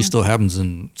shit that's really fine. still happens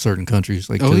in certain countries,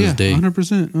 like to Oh this yeah, day.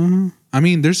 100%. I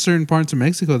mean, there's certain parts of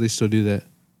Mexico they still do that.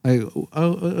 Like,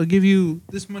 I'll give you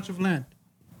this much of land,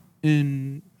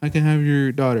 and I can have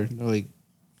your daughter. They're like,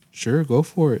 sure, go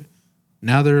for it.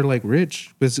 Now they're like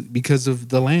rich because of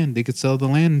the land. They could sell the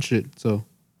land and shit. So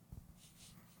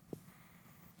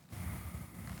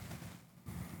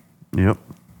Yep.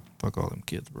 Fuck all them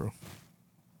kids, bro.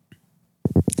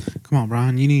 come on,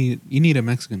 Brian, you need a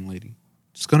Mexican lady.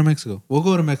 Just go to Mexico. We'll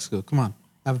go to Mexico. Come on,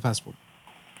 have a passport.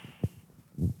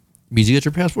 Did you get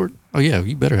your passport? Oh yeah,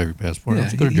 you better have your passport. Yeah,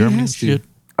 Don't you go to he Germany and has to. shit?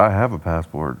 I have a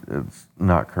passport. It's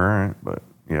not current, but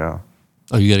yeah.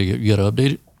 Oh, you gotta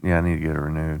update it. Yeah, I need to get it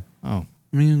renewed. Oh,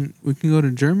 I mean, we can go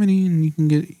to Germany and you can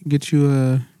get you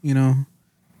a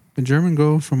German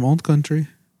girl from old country.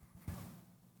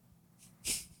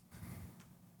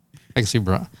 I can see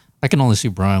Brian. I can only see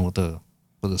Brian with a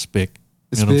spick.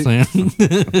 A You know what I'm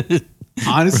saying?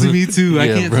 Honestly, me too. I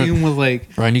Yeah, can't bro. see him with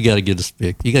like, Brian, you gotta get a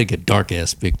spick. You gotta get dark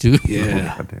ass spick too.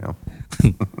 yeah. God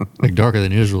Like darker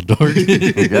than Israel dark.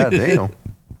 damn. God damn.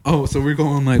 Oh, so we're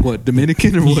going like what,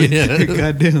 Dominican or what? Yeah.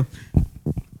 Goddamn. You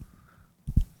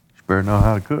better know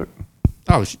how to cook.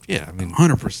 Oh yeah, I mean,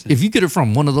 100%. if you get it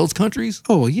from one of those countries,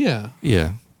 Oh yeah.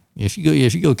 yeah. If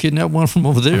you go kidnap one from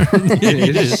over there,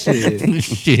 Shit.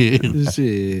 shit.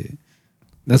 Shit.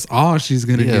 That's all she's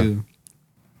gonna Yeah. do.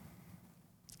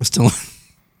 I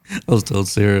was told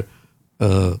Sarah,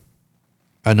 I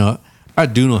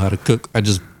do know how to cook. I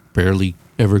just barely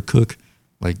ever cook,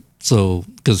 like so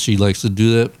because she likes to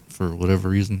do that for whatever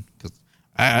reason. Because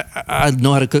I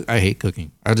know how to cook. I hate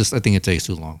cooking. I think it takes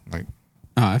too long. Like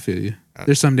Oh, I feel you.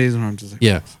 There's some days when I'm just like,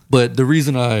 yeah, but the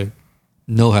reason I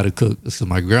know how to cook is because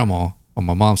my grandma on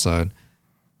my mom's side,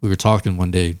 we were talking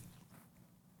one day,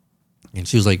 and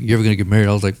she was like, "You ever gonna get married?"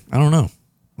 I was like, "I don't know."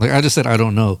 Like I just said, "I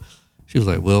don't know." She was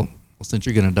like, "Well, since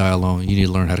you're gonna die alone, you need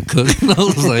to learn how to cook." And I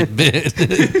was like, "Bet."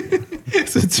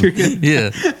 since you're gonna,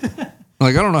 Yeah.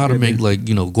 Like I don't know how to make like,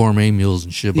 gourmet meals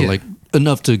and shit, but Yeah. like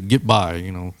enough to get by,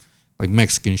 like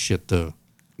Mexican shit, the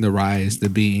the rice, the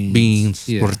beans,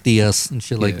 Yeah. tortillas and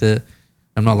shit like Yeah. that.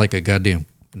 I'm not like a goddamn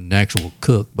an actual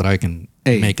cook, but I can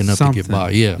Hey, make enough to get by.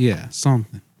 Yeah. Yeah,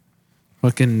 something.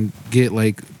 Fucking get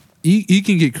like you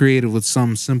can get creative with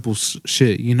some simple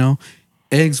shit,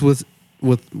 eggs with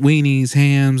weenies,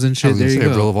 hams, and I shit. was There gonna you say,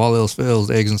 go. bro, if all else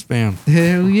fails, eggs and spam.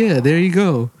 Hell yeah, there you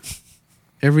go.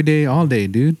 Every day, all day,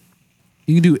 dude.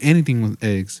 You can do anything with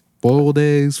eggs. Boiled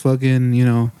eggs, fucking,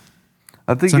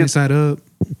 I think sunny it's side up.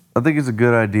 a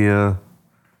good idea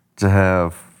to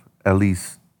have at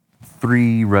least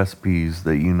 3 recipes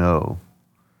that you know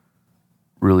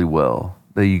really well,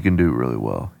 that you can do really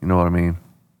well. You know what I mean?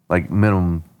 Like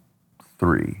minimum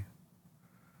 3.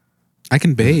 I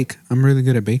can bake. I'm really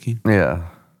good at baking. Yeah.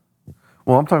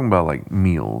 Well, I'm talking about like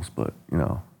meals, but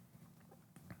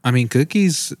I mean,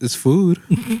 cookies is food.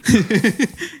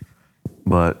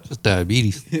 but Just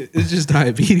diabetes. It's just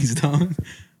diabetes, dog.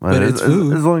 But it's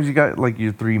food. as long as you got like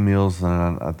your 3 meals,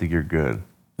 then I think you're good.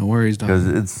 No worries, dog. Because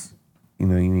it's, you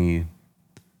need,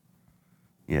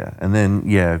 yeah. And then,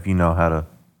 yeah, if you know how to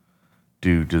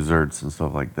do desserts and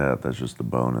stuff like that, that's just a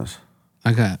bonus.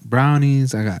 I got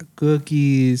brownies. I got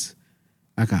cookies.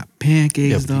 I got Yeah,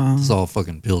 pancakes, but dog. it's all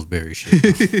fucking Pillsbury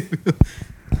shit.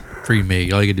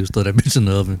 Pre-made. All you can do is throw that bitch in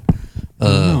the oven.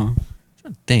 No,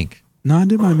 Think. no, I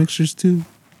did my mixtures too.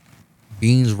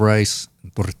 Beans, rice,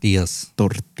 and tortillas.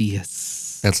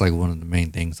 Tortillas. That's like one of the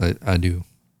main things I do.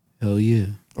 Hell yeah.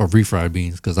 Or refried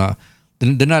beans, because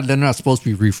they're not supposed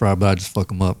to be refried, but I just fuck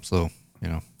them up. So,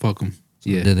 Fuck them.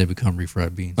 Yeah. then they become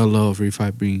refried beans. I love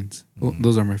refried beans. Well,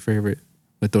 those are my favorite.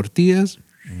 But tortillas,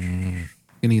 you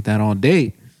can eat that all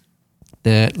day.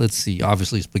 That, let's see,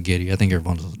 obviously spaghetti. I think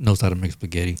everyone knows how to make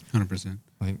spaghetti. 100%.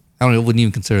 Like, I wouldn't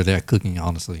even consider that cooking,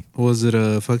 honestly. Was it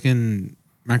a fucking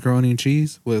macaroni and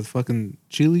cheese with fucking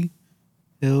chili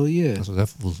Hell yeah.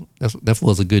 That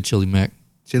was a good chili mac.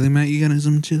 Chili Mac, you got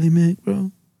some Chili Mac,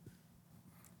 bro?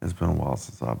 It's been a while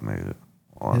since I've made it. Hell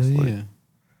Honestly, yeah.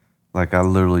 like I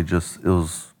literally it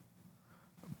was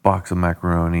a box of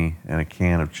macaroni and a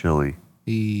can of chili.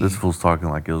 This fool's talking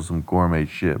like it was some gourmet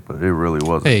shit, but it really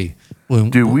wasn't. Hey,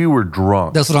 Dude, we were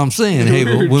drunk. that's what I'm saying. Hey,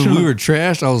 but when we were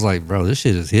trashed, I was like, bro, this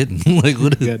shit is hitting. Like,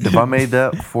 what is If I made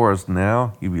that for us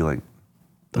now, you'd be like,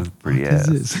 "This is pretty ass."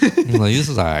 I'm like, this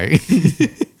is all right.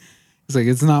 It's like,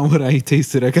 it's not what I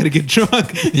tasted. I gotta get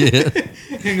drunk. Yeah.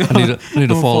 I need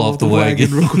to fall off the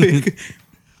wagon real quick.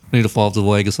 I need to fall off the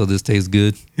wagon so this tastes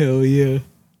good. Hell yeah.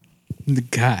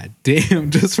 God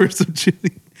damn, just for some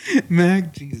chili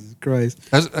mac. Jesus Christ.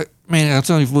 Man, I'm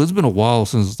telling you, it's been a while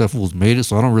since that fool's made it,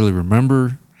 so I don't really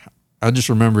remember. I just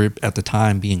remember it at the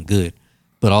time being good.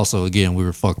 But also, again, we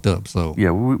were fucked up, so.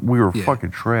 Yeah, we were Yeah.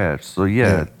 fucking trash. So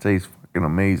yeah, it tastes fucking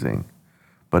amazing.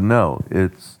 But no,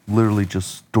 it's literally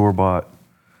just store bought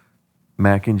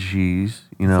mac and cheese,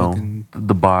 you know, Fucking-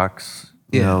 the box,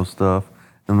 you Yeah. know, stuff,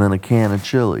 and then a can of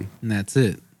chili, And that's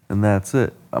it. and that's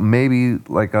it. Maybe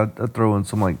like I'd throw in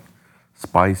some like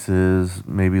spices,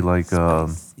 maybe like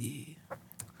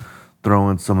throw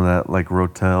in some of that like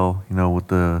Rotel, you know, with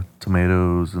the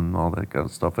tomatoes and all that kind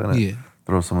of stuff in it. Yeah.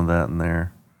 Throw some of that in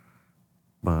there.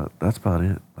 But that's about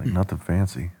it. Like nothing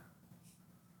fancy.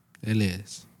 It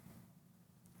is.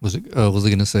 Was it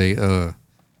gonna say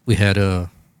we had I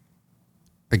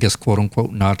guess quote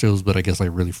unquote nachos, but I guess like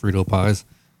really Frito pies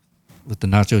with the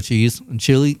nacho cheese and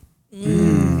chili.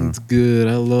 It's good.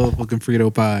 I love fucking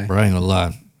Frito pie. Bro, I ain't gonna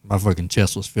lie, my fucking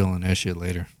chest was feeling that shit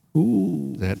later.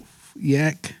 Ooh. That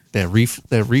Yak.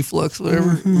 reflux,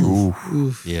 whatever.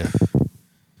 Oof. Yeah.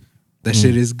 That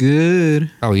shit is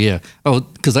good. Oh yeah. Oh,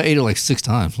 because I ate it like 6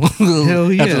 times.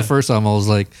 Hell yeah. After the first time, I was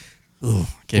like, "Oh,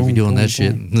 I can't be Boom, doing boom, that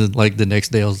shit." And then, like the next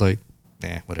day, I was like,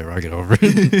 "Nah, whatever. I get over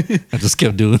it." I just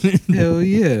kept doing it. Hell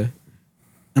yeah.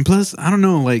 And plus, I don't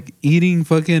know, like eating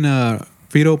fucking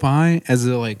Frito pie as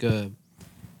a like a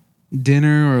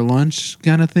dinner or lunch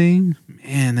kind of thing.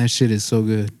 Man, that shit is so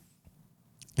good.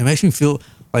 It makes me feel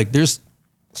like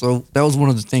so that was one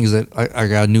of the things that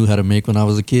I knew how to make when I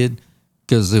was a kid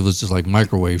because it was just like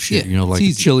microwave shit, Yeah, you know, it's like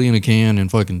easy. chili in a can and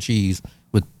fucking cheese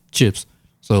with chips.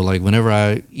 So like whenever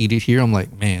I eat it here, I'm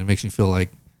like, man, it makes me feel like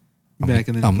Back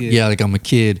in the kid. yeah, like I'm a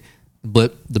kid.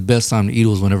 But the best time to eat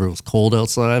was whenever it was cold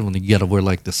outside, when you got to wear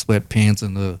like the sweatpants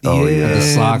and the Oh, yeah. and the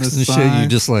socks the and shit. You socks,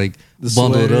 just like the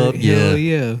bundle it sweater. up. Hell Yeah,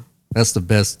 yeah. that's the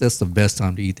best. That's the best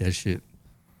time to eat that shit.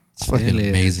 It's fucking It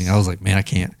amazing. is. I was like, man, I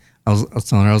can't. I was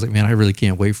telling her, I was like, man, I really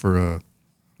can't wait for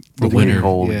The winter.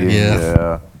 Cold Yeah. again. Yeah.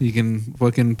 Yeah. You can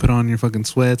fucking put on your fucking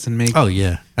sweats and make Oh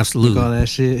yeah, absolutely. all that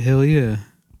shit. Hell yeah.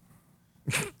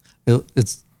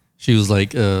 She was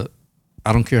like,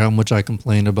 I don't care how much I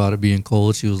complain about it being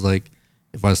cold. She was like,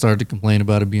 if I start to complain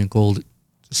about it being cold,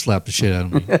 just slap the shit out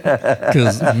of me.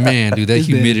 Because man, dude, that It's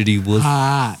been humidity was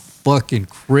hot. fucking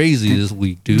crazy this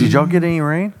week, dude. Did y'all get any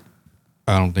rain?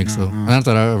 I don't think so. Not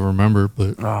that I ever remember,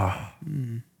 but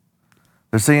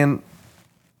They're saying,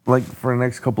 like, for the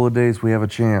next couple of days, we have a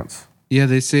chance. Yeah,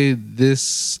 they say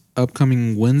this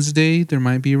upcoming Wednesday there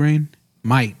might be rain.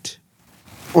 Might.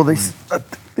 Well, I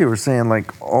think they were saying,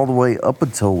 like, all the way up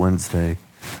until Wednesday,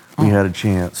 we had a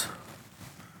chance.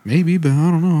 Maybe, but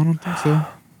I don't know. I don't think so.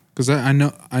 Because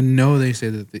I know they say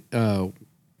that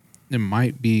it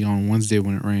might be on Wednesday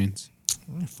when it rains.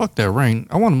 fuck that rain.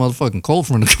 I want a motherfucking cold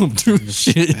front to come through.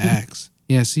 Shit. Facts.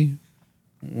 Yeah, see?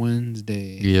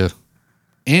 Wednesday. Yeah.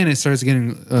 And it starts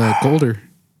getting colder.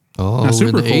 Oh, Not we're in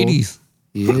super the cold. 80s.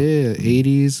 Yeah,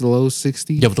 80s, low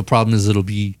 60s. Yeah, but the problem is it'll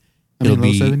be I mean, low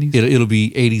be 70s? it'll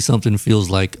be 80 something feels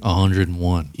like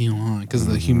 101. You know, because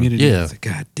the humidity. Yeah. It's like,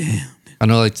 God damn. I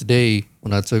know, like today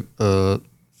when I took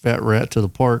Fat Rat to the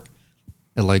park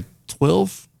at like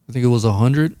 12, I think it was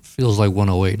 100. Feels like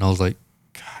 108, and I was like,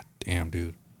 God damn,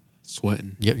 dude.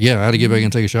 Sweating. Yeah. I had to get back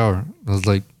and take a shower. I was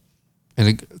like,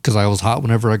 and because I was hot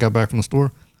whenever I got back from the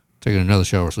store, taking another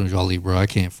shower as soon as y'all leave, bro. I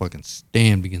can't fucking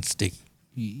stand being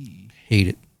sticky. Hate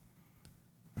it.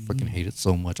 I fucking hate it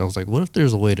so much. I was like, what if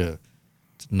there's a way to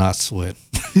not sweat?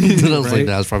 And I was Right. like,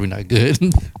 that's probably not good.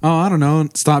 Oh, I don't know.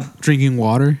 Stop drinking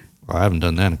water. I haven't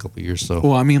done that in a couple of years, so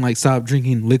Well, I mean, like, stop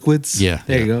drinking liquids. Yeah,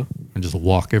 There yeah. you go. and just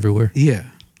walk everywhere. Yeah.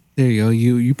 There you go.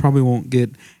 You probably won't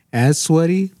get as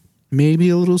sweaty, maybe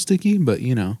a little sticky, but,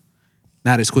 you know,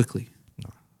 not as quickly.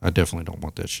 I definitely don't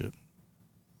want that shit.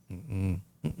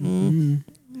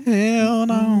 Hell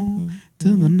no.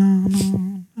 To the no.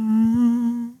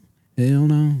 Hell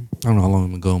no. I don't know how long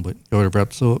we've been going, but you already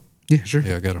wrapped this up? Yeah, sure.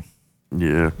 Yeah, I got to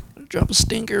Yeah. drop a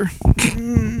stinker.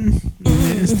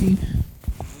 Nasty.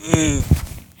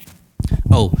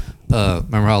 Oh,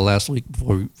 remember how last week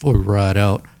before we ride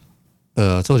out,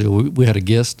 I told you we had a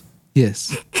guest.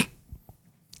 Yes.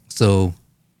 So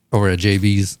over at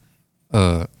JB's,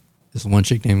 this one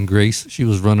chick named Grace, she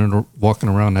was walking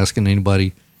around asking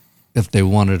anybody if they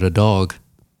wanted a dog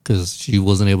because she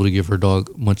wasn't able to give her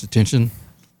dog much attention.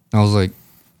 I was like,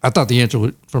 I thought the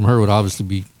answer from her would obviously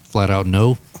be flat out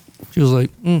no. She was like,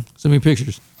 send me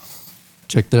pictures.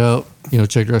 Checked it out,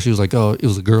 checked her out. She was like, oh, it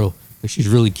was a girl. Like, she's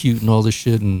really cute and all this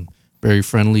shit and very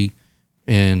friendly.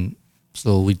 And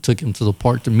so we took him to the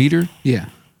park to meet her. Yeah.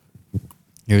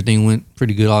 Everything went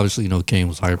pretty good. Obviously, Kane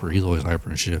was hyper. He's always hyper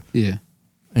and shit. Yeah.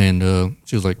 And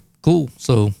she was like, cool.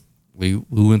 So we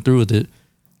went through with it.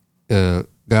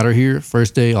 Got her here.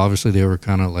 First day, obviously, they were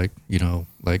kind of like,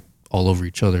 like all over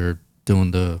each other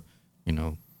doing the,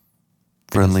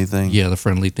 Friendly thing. Yeah, the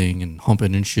friendly thing and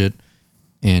humping and shit.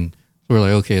 And we were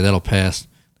like, okay, that'll pass.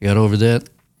 They got over that.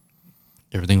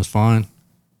 Everything was fine.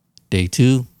 Day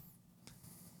 2,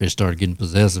 they started getting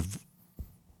possessive.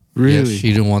 Really? Yeah,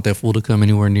 she didn't want that fool to come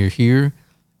anywhere near here.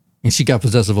 And she got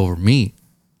possessive over me.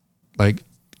 Like,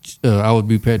 I would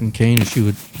be petting Kane and she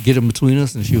would get in between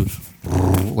us and she would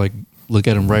like look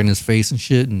at him right in his face and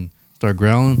shit and start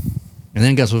growling. And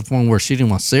then it got to the point where she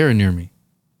didn't want Sarah near me.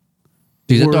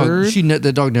 Dude,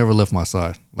 that dog never left my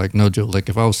side. Like, no joke. Like,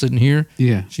 if I was sitting here,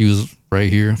 Yeah. she was right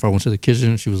here. If I went to the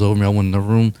kitchen, she was over me. I went in the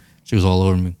room, she was all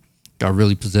over me. Got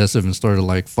really possessive and started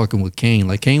like fucking with Kane.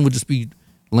 Like, Kane would just be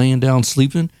laying down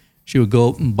sleeping. She would go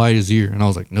up and bite his ear. And I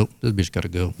was like, nope, this bitch got to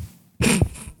go.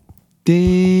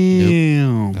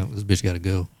 Damn. No, this bitch got to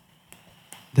go.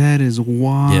 That is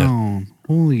wild. Yeah.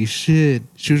 Holy shit.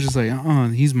 She was just like,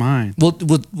 he's mine. Well,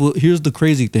 here's the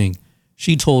crazy thing.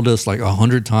 She told us like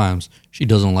 100 times she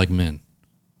doesn't like men.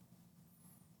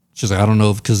 She's like, I don't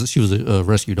know if, because she was a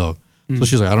rescue dog. So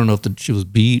she's like, I don't know if she was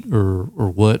beat or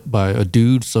what by a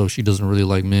dude, so she doesn't really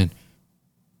like men.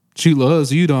 She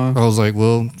loves you, dog. I was like,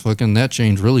 well, fucking that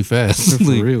changed really fast. For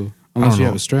Like, real. Unless you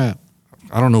have a strap.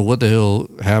 I don't know what the hell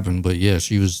happened, but yeah,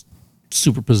 she was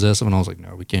super possessive, and I was like,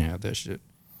 no, we can't have that shit.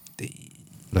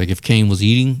 Like, if Kane was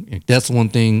eating, that's one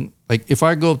thing. Like, if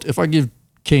I give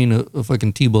Kane a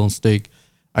fucking T-bone steak,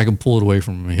 I can pull it away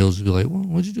from him, and he'll just be like, well,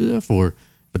 what'd you do that for?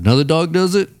 If another dog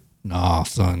does it, nah,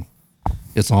 son,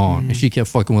 it's on. And she kept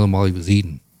fucking with him while he was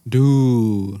eating.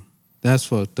 Dude, that's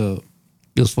fucked up.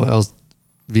 It was funny. I was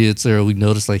via Sarah. We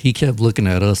noticed like he kept looking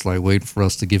at us, like waiting for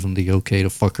us to give him the okay to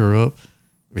fuck her up,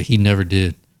 but he never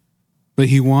did. But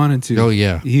he wanted to. Oh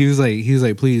yeah. He was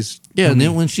like, please. Yeah, and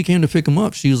then when she came to pick him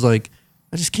up, she was like,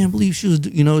 I just can't believe she was,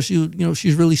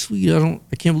 she's really sweet. I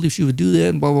can't believe she would do that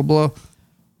and blah blah blah.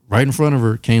 Right in front of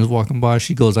her, Kane's walking by.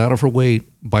 She goes out of her way,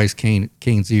 bites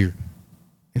Kane's ear,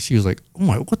 and she was like, "Oh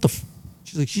my, what the?"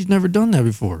 She's like, "She's never done that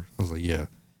before." I was like, "Yeah,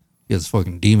 he has a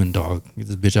fucking demon dog. Get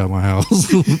this bitch out of my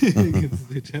house."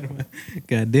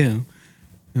 Goddamn.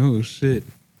 Oh shit.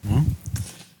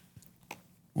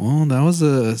 Well, that was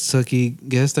a sucky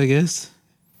guest, I guess.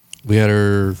 We had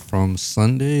her from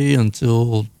Sunday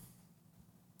until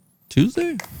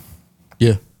Tuesday.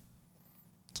 Yeah,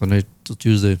 Sunday till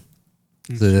Tuesday.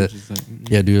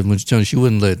 Yeah, dude. When she told me she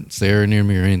wouldn't let Sarah near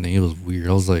me or anything, it was weird.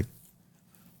 I was like,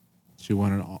 she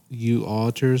wanted you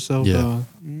all to herself. Yeah,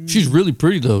 she's really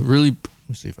pretty though. Really, let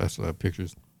me see if I still have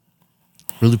pictures.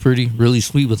 Really pretty, really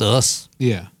sweet with us.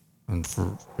 Yeah, and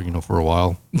for a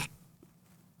while.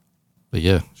 But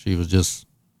yeah, she's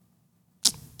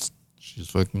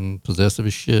fucking possessive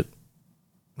as shit.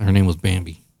 Her name was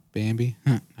Bambi. Bambi,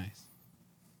 huh, nice.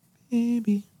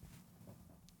 Bambi.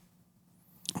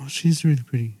 Oh, she's really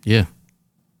pretty. Yeah.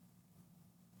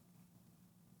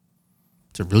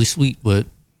 It's really sweet, but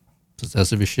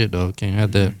possessive as shit, dog. Can't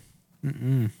have that.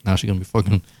 Now she gonna be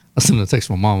fucking. I sent a text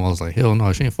to my mom. I was like, hell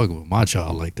no, she ain't fucking with my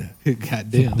child like that.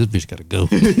 Goddamn. This bitch gotta go.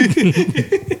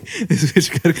 This bitch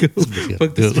gotta go.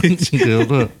 Fuck this bitch.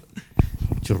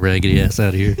 Get your raggedy ass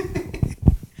out of here.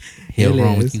 Hell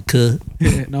wrong with you, cut.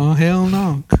 No, hell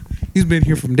no. He's been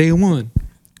here from day one.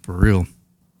 For real.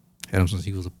 Had him since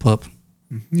he was a pup.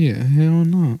 Yeah, hell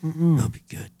no. I'll be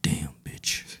goddamn,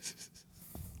 bitch.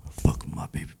 Fuck with my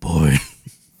baby boy.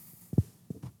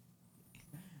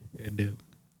 Goddamn.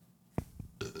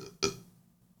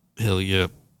 Hell yeah.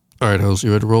 All right, host,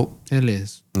 you ready to roll? Hell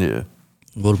is. Yeah.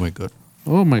 Oh my god.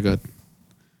 Oh my god.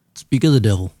 Speak of the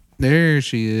devil. There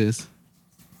she is.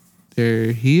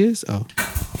 There he is. Oh.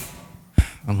 I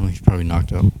don't know. He's probably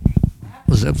knocked out.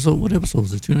 What episode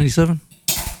was it? 297?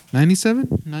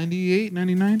 97? 98?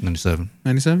 99? 97.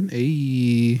 97?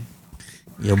 Hey.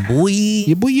 Yeah, boy.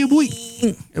 Yeah, boy, yeah, boy.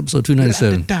 Episode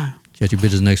 297. Da-da-da. Catch you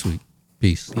bitches next week.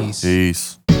 Peace. Peace.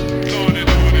 Peace. Doing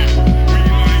it.